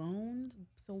wasn't alone,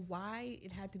 so why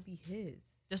it had to be his?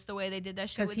 Just the way they did that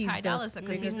shit with Ty Dolla $ign,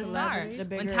 because he's the star.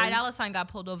 When Ty Dolla $ign got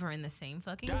pulled over in the same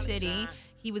fucking city,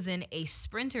 he was in a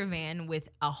Sprinter van with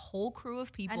a whole crew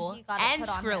of people and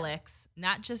Skrillex.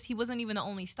 Not just, he wasn't even the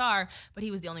only star, but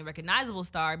he was the only recognizable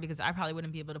star because I probably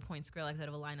wouldn't be able to point Skrillex out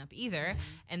of a lineup either.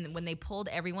 And when they pulled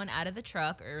everyone out of the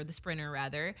truck, or the Sprinter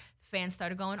rather, fans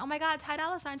started going, oh my God, Ty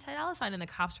Dolla $ign, Ty Dolla $ign. And the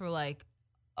cops were like,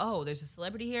 oh, there's a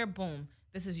celebrity here? Boom.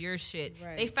 This is your shit.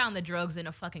 Right. They found the drugs in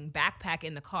a fucking backpack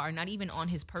in the car, not even on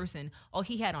his person. All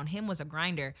he had on him was a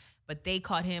grinder, but they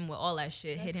caught him with all that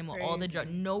shit, hit him with all the drugs.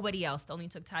 Nobody else. They only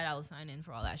took Ty Dolla $ign in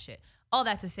for all that shit. All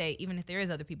that to say, even if there is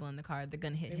other people in the car, they're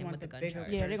going to hit him with the gun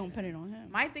charge. Yeah, they're going to put it on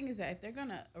him. My thing is that if they're going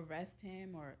to arrest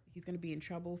him or he's going to be in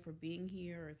trouble for being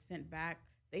here or sent back,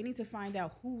 they need to find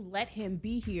out who let him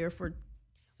be here for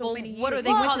many years. What do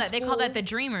they call that? They call that the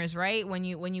dreamers, right? When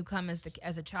you come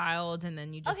as a child and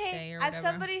then you just stay or whatever. As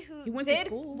somebody who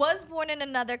was born in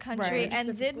another country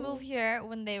and did move here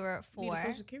when they were 4. Need a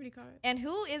Social Security card. And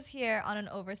who is here on an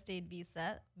overstayed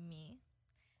visa? Me.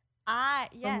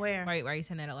 From where? Why are you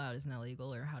saying that out loud? Isn't that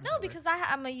legal or how? No, because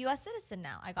I'm a U.S. citizen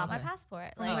now. I got my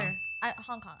passport. From where?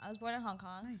 Hong Kong. I was born in Hong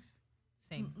Kong. Nice.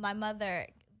 Same. My mother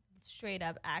straight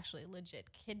up actually legit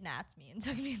kidnapped me and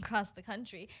took me across the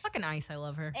country. Fucking ICE, I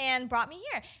love her. And brought me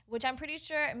here, which I'm pretty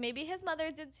sure maybe his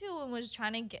mother did too and was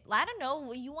trying to get, I don't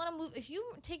know, you want to move, if you're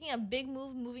taking a big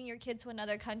move, moving your kid to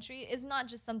another country is not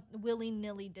just some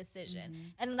willy-nilly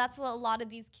decision. And that's what a lot of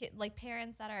these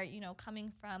parents that are,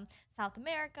 coming from South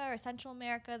America or Central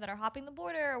America that are hopping the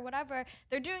border or whatever,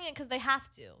 they're doing it because they have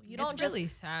to. You don't just really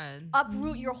sad.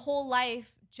 Uproot your whole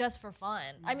life just for fun.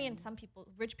 I mean, some people,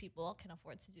 rich people, can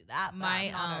afford to do that, but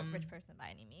I'm not a rich person by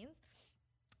any means.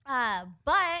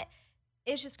 But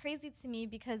it's just crazy to me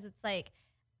because it's like,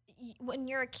 when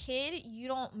you're a kid, you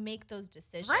don't make those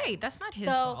decisions. Right, that's not his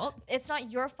fault. It's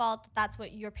not your fault that's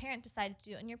what your parent decided to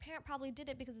do. And your parent probably did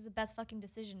it because it's the best fucking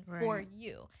decision for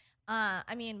you.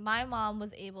 I mean, my mom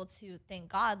was able to,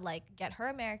 thank God, get her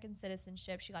American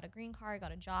citizenship. She got a green card,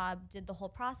 got a job, did the whole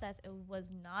process. It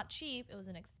was not cheap. It was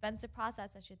an expensive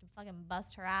process that she had to fucking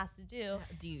bust her ass to do.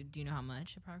 Do you know how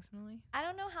much approximately? I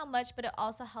don't know how much, but it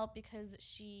also helped because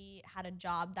she had a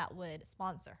job that would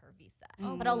sponsor her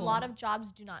visa. But a lot of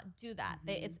jobs do not do that.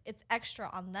 It's extra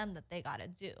on them that they got to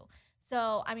do.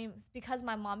 So, I mean, because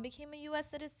my mom became a U.S.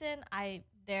 citizen, I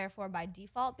therefore by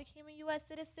default became a U.S.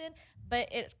 citizen.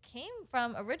 But it came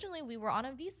from, originally we were on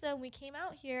a visa and we came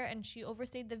out here and she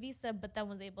overstayed the visa, but then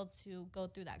was able to go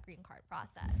through that green card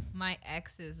process. My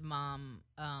ex's mom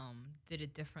did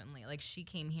it differently. Like, she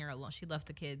came here alone. She left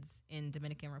the kids in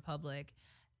Dominican Republic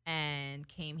and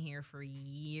came here for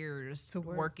years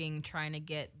working, trying to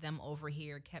get them over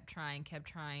here, kept trying, kept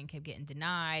getting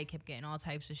denied, kept getting all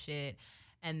types of shit.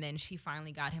 And then she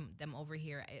finally got them over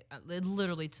here. It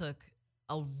literally took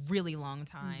a really long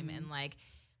time. And like,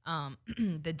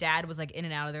 the dad was like in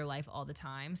and out of their life all the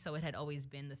time. So it had always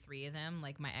been the three of them,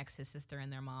 like my ex, his sister,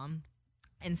 and their mom.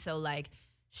 And so like,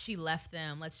 she left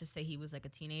them, let's just say he was like a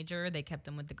teenager. They kept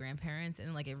him with the grandparents,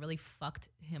 and like it really fucked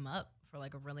him up for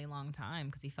like a really long time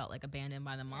because he felt like abandoned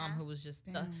by the mom, who was just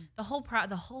the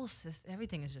whole system.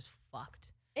 Everything is just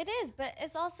fucked. It is, but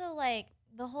it's also like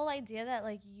the whole idea that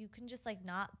like you can just like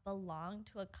not belong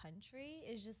to a country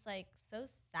is just like so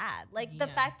sad. Like the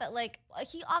fact that like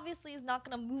he obviously is not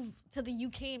gonna move to the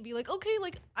UK and be like, okay,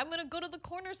 like I'm gonna go to the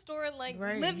corner store and like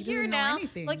live here now.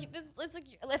 Like it's like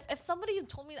if somebody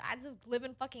told me that I had to live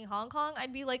in fucking Hong Kong,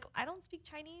 I'd be like, I don't speak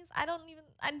Chinese. I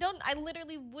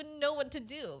literally wouldn't know what to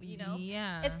do. You know?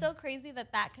 Yeah. It's so crazy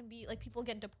that can be like people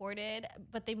get deported,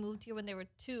 but they moved here when they were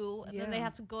 2, and then they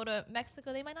have to go to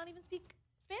Mexico. They might not even speak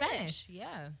Spanish.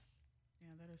 Yeah,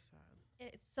 that is sad.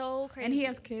 It's so crazy. And he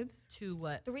has kids? 2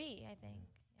 what? 3, I think.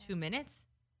 2 minutes?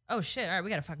 Oh shit! All right, we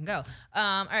gotta fucking go.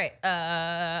 All right.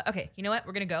 Okay. You know what?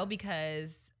 We're gonna go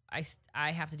because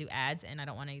I have to do ads and I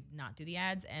don't want to not do the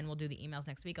ads, and we'll do the emails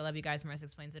next week. I love you guys. Marissa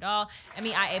Explains It All.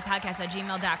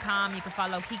 MEIApodcast@gmail.com. You can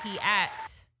follow Kiki at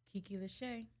Kiki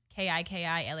Lachey.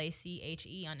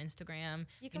 KIKILACHE on Instagram.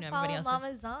 You can follow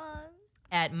Mama Zon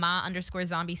at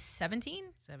ma_zombie17.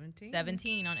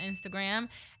 17 on Instagram.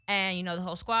 And you know the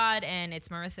whole squad. And it's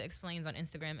Marissa Explains on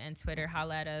Instagram and Twitter.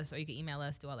 Holla at us, or you can email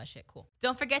us, do all that shit. Cool.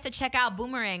 Don't forget to check out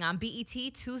Boomerang on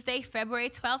BET Tuesday, February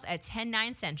 12th at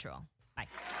 10/9 Central. Bye.